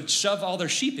shepherds would shove all their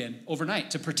sheep in overnight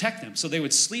to protect them. So they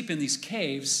would sleep in these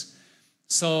caves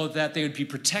so that they would be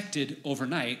protected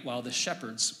overnight while the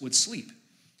shepherds would sleep.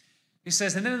 He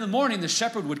says, and then in the morning, the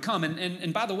shepherd would come.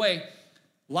 And by the way,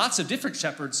 lots of different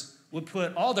shepherds would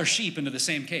put all their sheep into the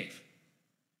same cave.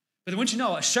 But wouldn't you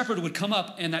know, a shepherd would come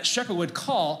up, and that shepherd would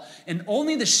call, and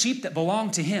only the sheep that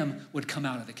belonged to him would come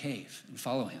out of the cave and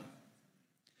follow him.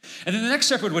 And then the next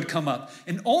shepherd would come up,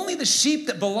 and only the sheep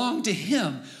that belonged to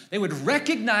him, they would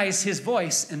recognize his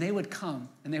voice, and they would come,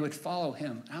 and they would follow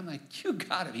him. And I'm like, you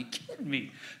gotta be kidding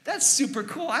me. That's super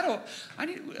cool. why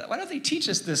don't they teach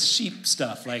us this sheep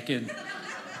stuff, like in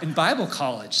Bible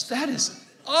college? That is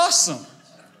awesome.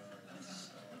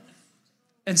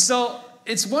 And so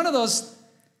it's one of those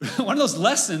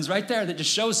lessons right there that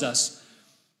just shows us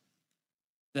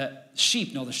that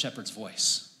sheep know the shepherd's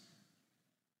voice.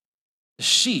 The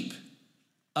sheep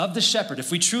of the shepherd, if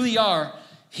we truly are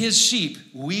his sheep,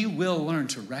 we will learn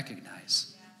to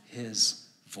recognize his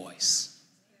voice.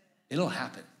 It'll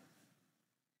happen.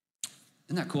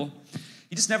 Isn't that cool?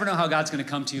 You just never know how God's going to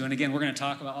come to you. And again, we're going to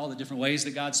talk about all the different ways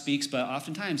that God speaks, but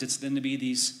oftentimes it's then to be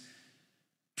these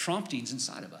promptings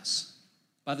inside of us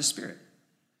by the Spirit.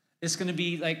 It's going to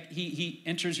be like he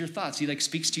enters your thoughts. He like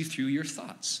speaks to you through your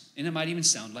thoughts. And it might even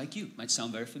sound like you. It might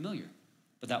sound very familiar,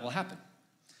 but that will happen.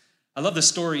 I love the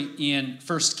story in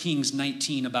 1 Kings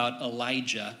 19 about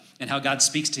Elijah and how God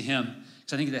speaks to him.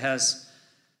 Because I think it has,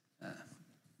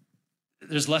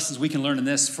 there's lessons we can learn in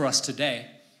this for us today.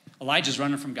 Elijah's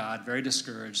running from God, very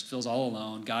discouraged, feels all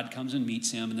alone. God comes and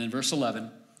meets him. And then verse 11,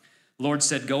 the Lord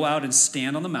said, go out and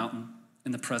stand on the mountain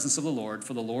in the presence of the Lord,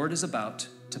 for the Lord is about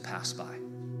to pass by.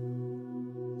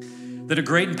 That a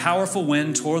great and powerful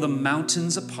wind tore the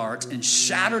mountains apart and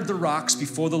shattered the rocks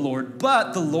before the Lord,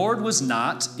 but the Lord was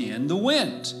not in the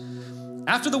wind.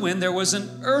 After the wind, there was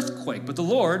an earthquake, but the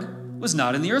Lord was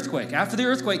not in the earthquake. After the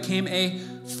earthquake came a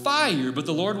fire, but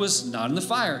the Lord was not in the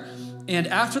fire. And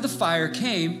after the fire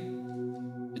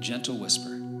came a gentle whisper.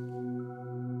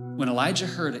 When Elijah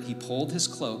heard it, he pulled his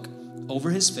cloak over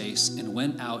his face and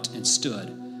went out and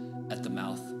stood at the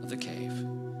mouth of the cave.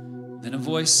 Then a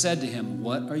voice said to him,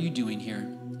 "What are you doing here,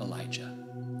 Elijah?"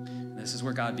 And this is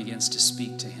where God begins to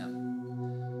speak to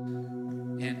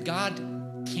him. And God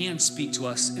can speak to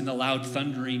us in the loud,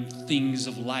 thundering things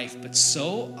of life, but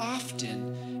so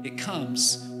often it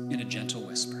comes in a gentle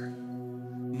whisper.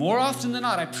 More often than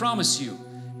not, I promise you,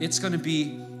 it's going to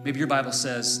be, maybe your Bible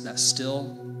says, that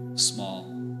still,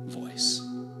 small voice.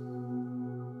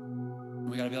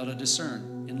 We got to be able to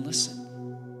discern and listen.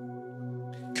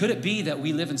 Could it be that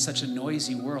we live in such a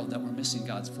noisy world that we're missing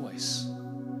God's voice?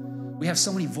 We have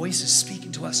so many voices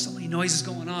speaking to us, so many noises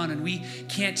going on, and we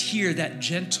can't hear that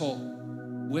gentle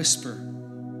whisper.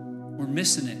 We're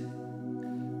missing it.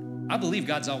 I believe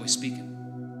God's always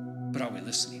speaking, but are we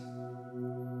listening?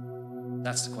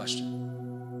 That's the question.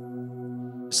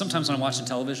 Sometimes when I'm watching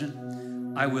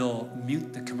television, I will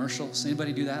mute the commercials.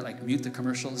 Anybody do that? Like mute the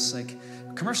commercials? Like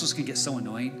commercials can get so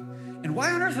annoying. And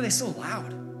why on earth are they so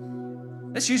loud?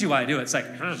 That's usually why I do it. It's like,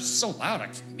 it's so loud, I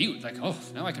can mute. Like, oh,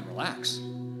 now I can relax.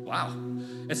 Wow.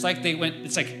 It's like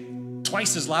it's like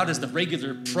twice as loud as the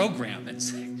regular program.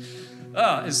 It's like,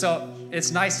 and so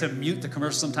it's nice to mute the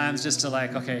commercial sometimes just to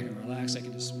like, okay, I can relax. I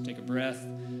can just take a breath.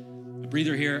 A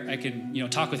breather here. I can,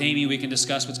 talk with Amy. We can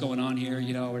discuss what's going on here,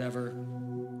 whatever.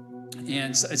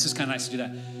 And so it's just kind of nice to do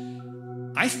that.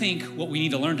 I think what we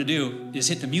need to learn to do is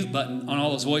hit the mute button on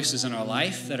all those voices in our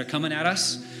life that are coming at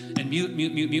us and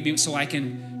mute, so I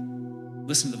can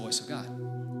listen to the voice of God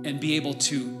and be able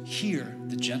to hear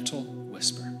the gentle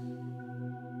whisper.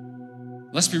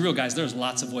 Let's be real, guys. There's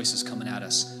lots of voices coming at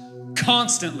us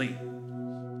constantly.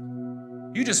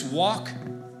 You just walk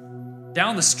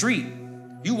down the street.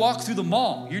 You walk through the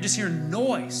mall. You're just hearing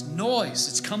noise.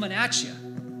 It's coming at you.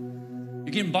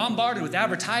 You're getting bombarded with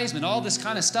advertisement, all this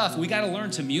kind of stuff. We got to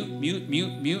learn to mute.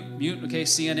 Okay,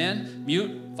 CNN,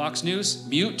 mute. Fox News,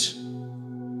 mute.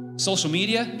 Social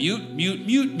media, mute.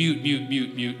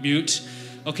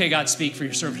 Okay, God, speak, for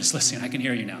your servant is listening. I can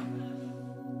hear you now.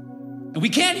 And we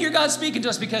can't hear God speaking to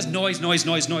us because noise. And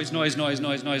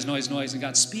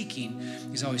God's speaking.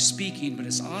 He's always speaking, but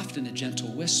it's often a gentle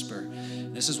whisper.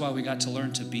 This is why we got to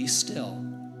learn to be still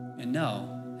and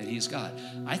know that He's God.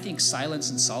 I think silence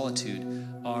and solitude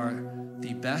are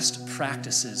the best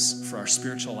practices for our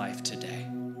spiritual life today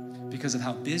because of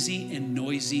how busy and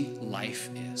noisy life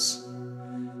is.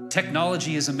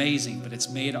 Technology is amazing, but it's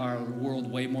made our world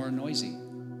way more noisy.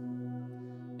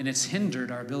 And it's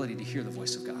hindered our ability to hear the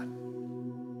voice of God.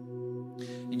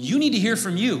 And you need to hear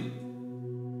from you,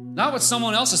 not what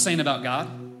someone else is saying about God.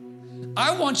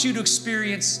 I want you to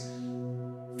experience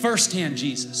firsthand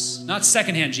Jesus, not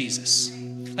secondhand Jesus.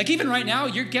 Like even right now,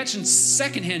 you're getting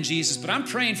secondhand Jesus, but I'm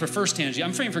praying for firsthand Jesus.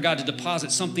 I'm praying for God to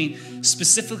deposit something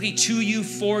specifically to you,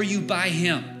 for you, by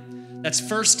Him. That's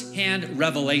firsthand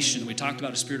revelation. We talked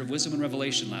about a spirit of wisdom and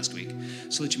revelation last week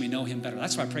so that you may know Him better.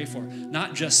 That's what I pray for,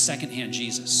 not just secondhand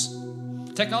Jesus.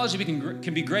 Technology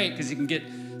can be great because you can get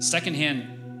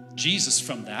secondhand Jesus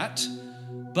from that,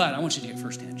 but I want you to get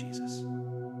firsthand Jesus.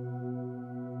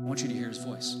 I want you to hear His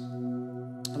voice.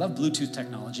 I love Bluetooth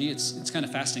technology. It's kind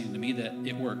of fascinating to me that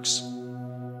it works.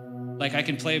 Like I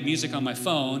can play music on my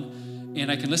phone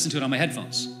and I can listen to it on my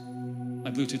headphones,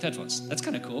 my Bluetooth headphones. That's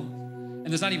kind of cool. And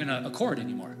there's not even a cord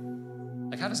anymore.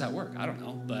 Like how does that work? I don't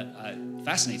know, but it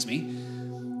fascinates me.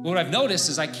 But what I've noticed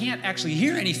is I can't actually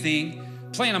hear anything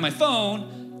playing on my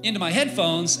phone into my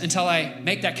headphones until I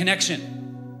make that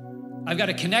connection. I've got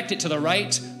to connect it to the right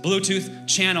Bluetooth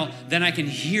channel, then I can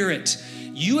hear it.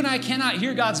 You and I cannot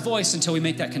hear God's voice until we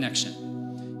make that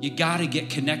connection. You got to get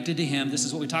connected to Him. This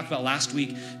is what we talked about last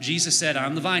week. Jesus said,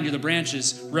 I'm the vine, you're the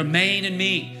branches. Remain in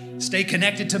me. Stay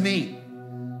connected to me.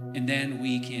 And then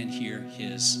we can hear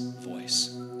His voice.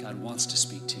 God wants to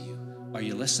speak to you. Are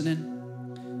you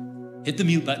listening? Hit the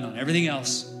mute button on everything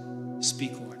else.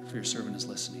 Speak, Lord, for your servant is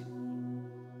listening.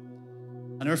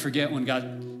 I'll never forget when God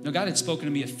had spoken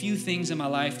to me a few things in my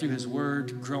life through His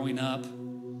word growing up.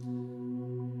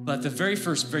 But the very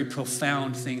first, very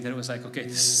profound thing that it was like, okay,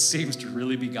 this seems to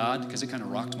really be God, because it kind of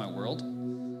rocked my world.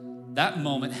 That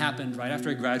moment happened right after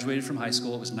I graduated from high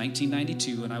school. It was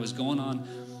 1992, and I was going on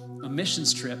a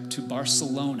missions trip to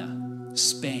Barcelona,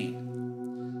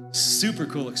 Spain. Super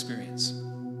cool experience.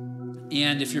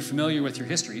 And if you're familiar with your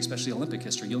history, especially Olympic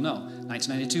history, you'll know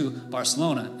 1992,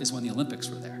 Barcelona is when the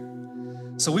Olympics were there.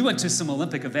 So we went to some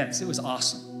Olympic events. It was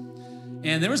awesome.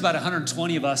 And there was about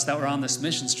 120 of us that were on this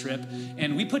missions trip,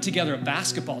 and we put together a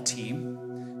basketball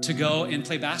team to go and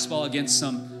play basketball against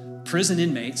some prison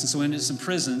inmates. And so we went into some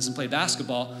prisons and played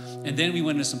basketball, and then we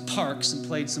went into some parks and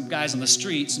played some guys on the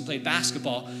streets and played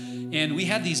basketball. And we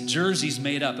had these jerseys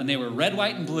made up, and they were red,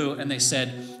 white, and blue, and they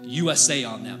said, USA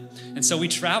on them. And so we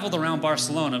traveled around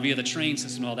Barcelona via the train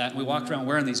system and all that, and we walked around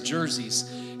wearing these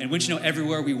jerseys. And wouldn't you know,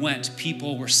 everywhere we went,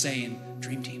 people were saying,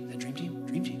 Dream Team, the Dream Team,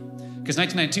 Dream Team. Because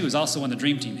 1992 is also when the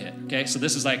Dream Team hit, okay? So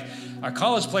this is like, our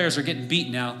college players are getting beat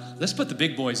now. Let's put the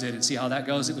big boys in and see how that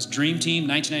goes. It was Dream Team,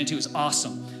 1992 was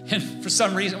awesome. And for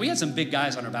some reason, we had some big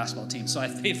guys on our basketball team. So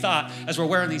they thought, as we're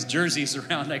wearing these jerseys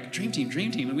around, like, Dream Team,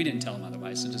 and we didn't tell them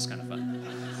otherwise, so just kind of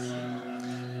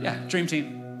fun. Yeah, Dream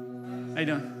Team. How you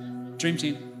doing? Dream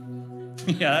Team.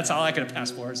 Yeah, that's all I could have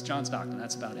passed for. It's John Stockton,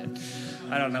 that's about it.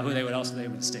 I don't know who they would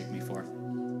mistake me for.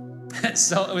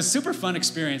 So it was a super fun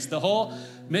experience. The whole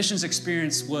missions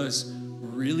experience was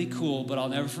really cool, but I'll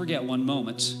never forget one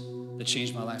moment that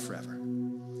changed my life forever.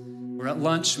 We're at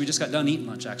lunch. We just got done eating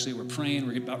lunch, actually. We're praying.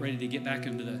 We're about ready to get back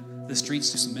into the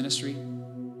streets to some ministry.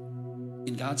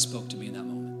 And God spoke to me in that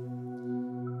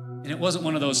moment. And it wasn't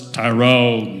one of those,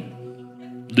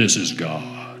 Tyrone, this is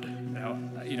God.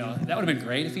 You know, that would have been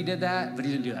great if he did that, but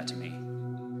he didn't do that to me.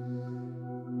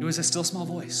 It was a still small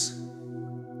voice.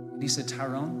 And he said,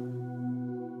 Tyrone,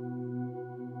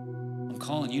 I'm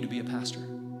calling you to be a pastor.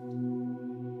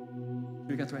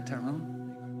 We got the right Tyrone?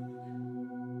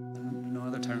 No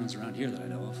other Tyrones around here that I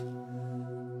know of.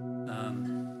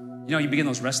 You know, you begin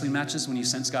those wrestling matches when you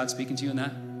sense God speaking to you in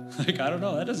that. Like, I don't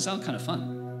know, that doesn't sound kind of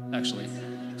fun, actually.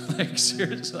 Like,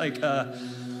 seriously, like,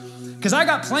 because I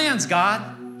got plans,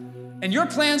 God, and your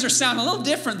plans are sounding a little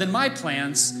different than my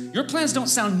plans. Your plans don't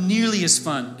sound nearly as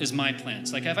fun as my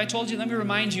plans. Like, have I told you, let me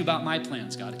remind you about my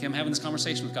plans, God. Okay, I'm having this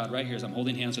conversation with God right here as I'm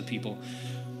holding hands with people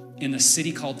in the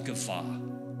city called Gavà,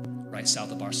 right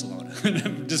south of Barcelona. And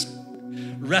I'm just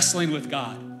wrestling with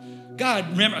God. God,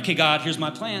 remember, okay, God, here's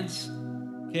my plans,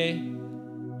 okay?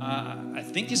 I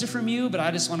think these are from you, but I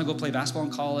just want to go play basketball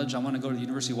in college. I want to go to the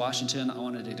University of Washington. I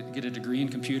want to get a degree in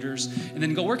computers and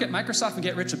then go work at Microsoft and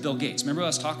get rich with Bill Gates. Remember I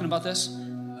was talking about this?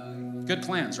 Good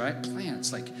plans, right?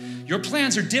 Plans, like your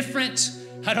plans are different.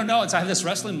 I don't know, I have this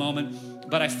wrestling moment,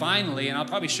 but I finally, and I'll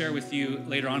probably share with you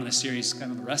later on in the series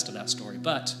kind of the rest of that story,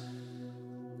 but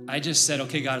I just said,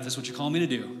 okay, God, if this is what you call me to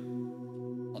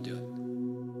do, I'll do it.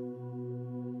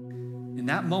 In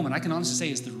that moment, I can honestly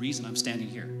say is the reason I'm standing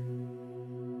here.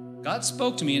 God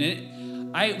spoke to me,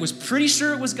 and I was pretty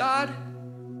sure it was God,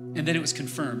 and then it was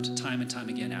confirmed time and time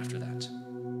again after that.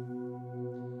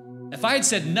 If I had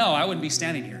said no, I wouldn't be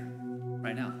standing here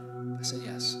right now. I said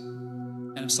yes.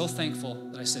 And I'm so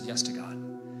thankful that I said yes to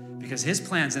God, because his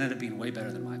plans ended up being way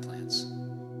better than my plans.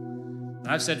 And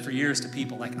I've said for years to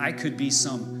people, like, I could be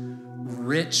some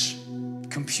rich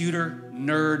computer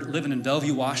nerd living in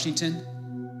Bellevue, Washington,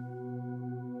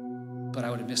 but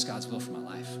I would have missed God's will for my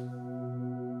life.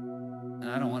 And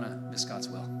I don't want to miss God's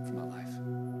will for my life.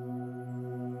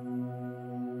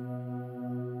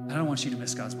 I don't want you to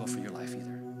miss God's will for your life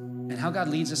either. And how God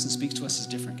leads us and speaks to us is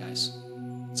different, guys.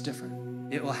 It's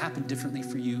different. It will happen differently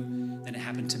for you than it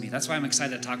happened to me. That's why I'm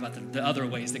excited to talk about the other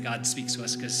ways that God speaks to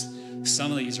us, because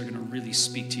some of these are going to really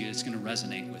speak to you. It's going to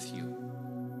resonate with you.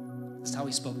 That's how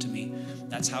he spoke to me.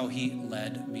 That's how he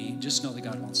led me. Just know that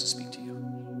God wants to speak to you.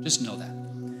 Just know that.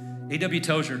 A.W.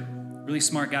 Tozer, really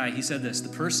smart guy, he said this: the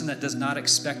person that does not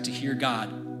expect to hear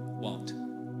God won't.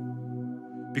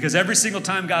 Because every single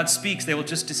time God speaks, they will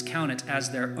just discount it as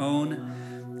their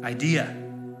own idea.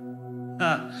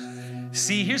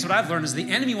 See, here's what I've learned is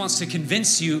the enemy wants to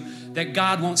convince you that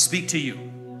God won't speak to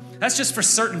you. That's just for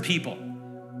certain people.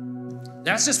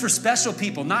 That's just for special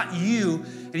people, not you.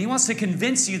 And he wants to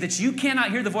convince you that you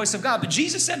cannot hear the voice of God. But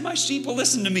Jesus said, my sheep will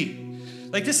listen to me.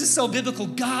 Like, this is so biblical.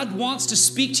 God wants to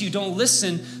speak to you. Don't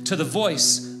listen to the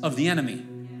voice of the enemy.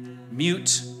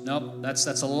 Mute. Nope, that's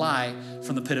a lie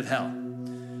from the pit of hell.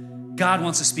 God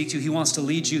wants to speak to you. He wants to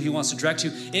lead you. He wants to direct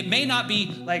you. It may not be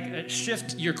like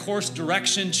shift your course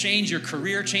direction, change your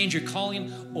career, change your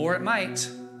calling, or it might.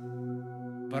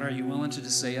 But are you willing to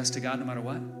just say yes to God no matter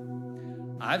what?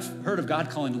 I've heard of God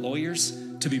calling lawyers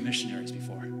to be missionaries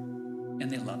before,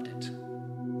 and they loved it.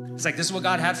 It's like, this is what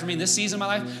God had for me in this season of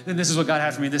my life, then this is what God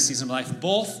had for me in this season of my life.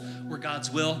 Both were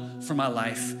God's will for my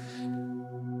life,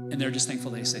 and they're just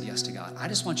thankful they said yes to God. I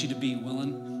just want you to be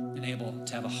willing and able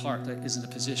to have a heart that is in a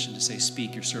position to say,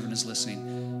 speak, your servant is listening,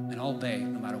 and I'll obey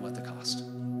no matter what the cost.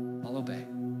 I'll obey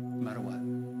no matter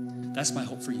what. That's my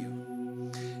hope for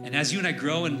you. And as you and I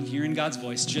grow in hearing God's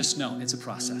voice, just know it's a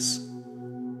process.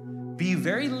 Be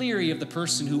very leery of the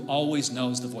person who always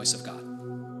knows the voice of God.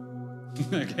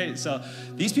 Okay, so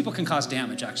these people can cause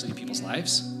damage actually in people's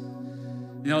lives.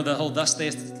 You know, the whole thus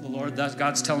saith the Lord,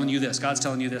 God's telling you this, God's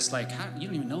telling you this, like, you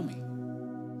don't even know me.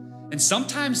 And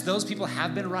sometimes those people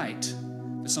have been right,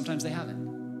 but sometimes they haven't.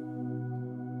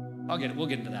 We'll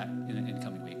get into that in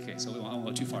coming week, okay, so we won't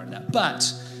go too far into that. But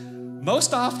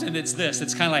Most often it's this.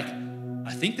 It's kind of like,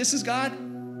 I think this is God,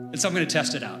 and so I'm going to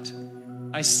test it out.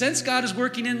 I sense God is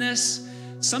working in this.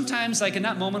 Sometimes, like in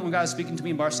that moment when God was speaking to me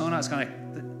in Barcelona, I was kind of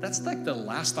like, that's like the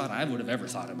last thought I would have ever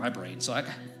thought in my brain. So I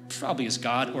probably is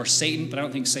God or Satan, but I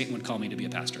don't think Satan would call me to be a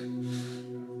pastor.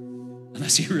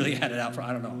 Unless he really had it out for,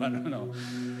 I don't know.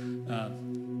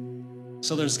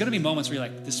 So there's going to be moments where you're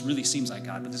like, this really seems like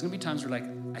God, but there's going to be times where like,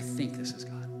 I think this is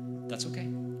God. That's okay.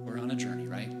 We're on a journey,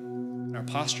 right? And our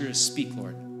posture is speak,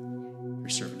 Lord. Your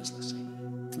servant is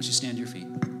listening. Would you stand to your feet?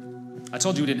 I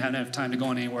told you we didn't have enough time to go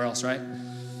on anywhere else, right?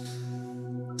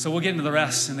 So we'll get into the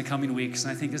rest in the coming weeks,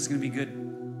 and I think this is going to be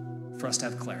good for us to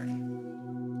have clarity.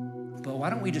 But why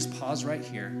don't we just pause right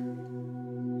here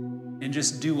and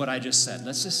just do what I just said?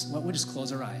 Why don't we just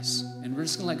close our eyes, and we're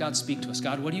just going to let God speak to us.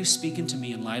 God, what are you speaking to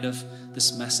me in light of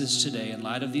this message today, in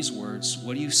light of these words?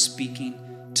 What are you speaking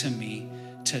to me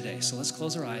today? So let's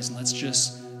close our eyes, and let's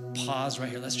just pause right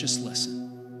here. Let's just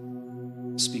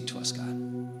listen. Speak to us, God.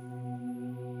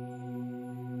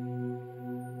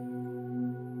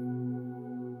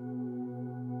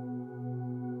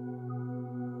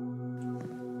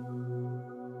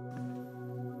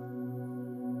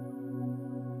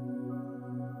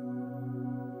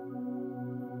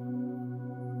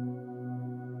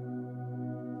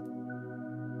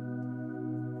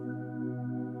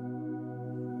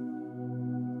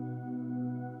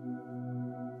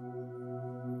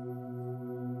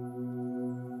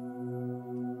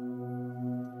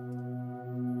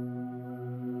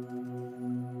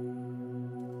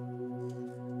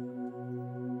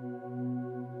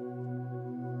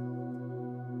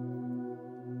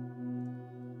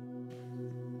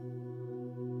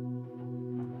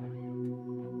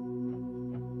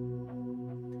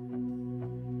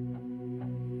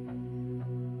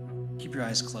 Keep your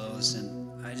eyes closed,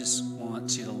 and I just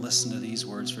want you to listen to these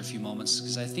words for a few moments,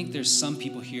 because I think there's some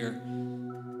people here,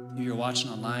 you're watching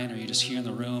online or you're just here in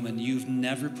the room, and you've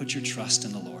never put your trust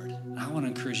in the Lord. And I want to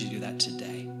encourage you to do that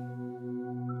today.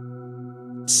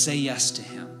 Say yes to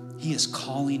him. He is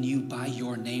calling you by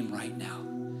your name right now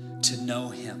to know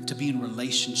him, to be in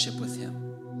relationship with him.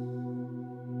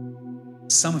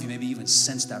 Some of you maybe even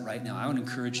sense that right now. I would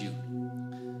encourage you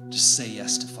to say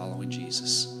yes to following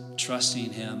Jesus,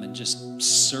 trusting him and just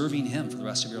serving him for the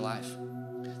rest of your life.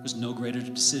 There's no greater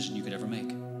decision you could ever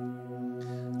make.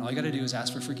 And all you got to do is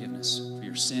ask for forgiveness for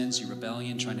your sins, your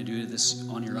rebellion, trying to do this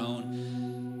on your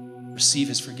own. Receive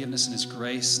his forgiveness and his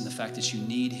grace, and the fact that you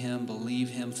need him, believe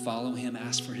him, follow him,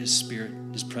 ask for his spirit,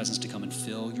 his presence to come and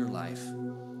fill your life,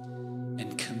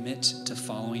 and commit to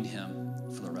following him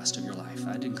for the rest of your life.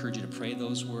 I'd encourage you to pray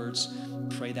those words,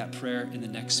 pray that prayer in the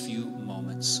next few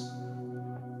moments.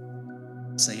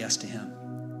 Say yes to him.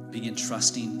 Begin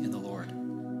trusting in the Lord,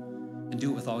 and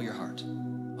do it with all your heart,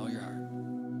 all your heart.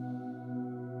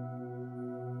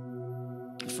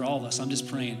 And for all of us, I'm just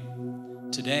praying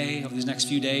today, over these next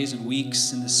few days and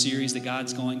weeks in this series, that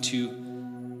God's going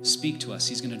to speak to us.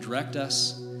 He's going to direct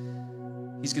us.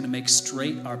 He's going to make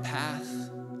straight our path.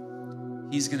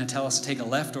 He's going to tell us to take a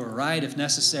left or a right if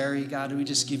necessary. God, we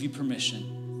just give you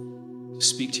permission to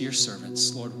speak to your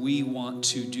servants. Lord, we want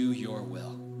to do your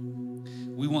will.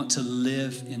 We want to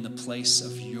live in the place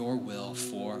of your will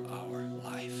for our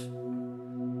life.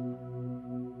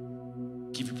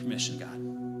 Give you permission,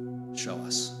 God. Show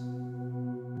us.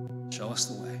 Show us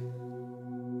the way.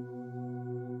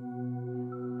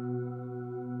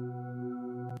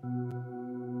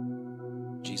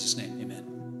 In Jesus' name, amen.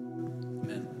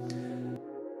 Amen.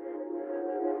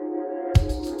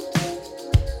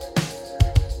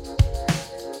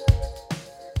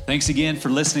 Thanks again for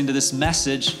listening to this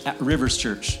message at Rivers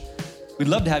Church. We'd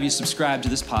love to have you subscribe to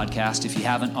this podcast if you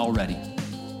haven't already.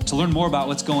 To learn more about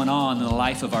what's going on in the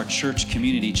life of our church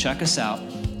community, check us out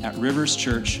at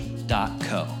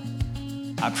riverschurch.co.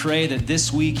 I pray that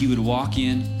this week you would walk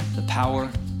in the power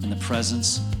and the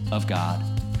presence of God.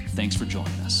 Thanks for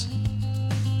joining us.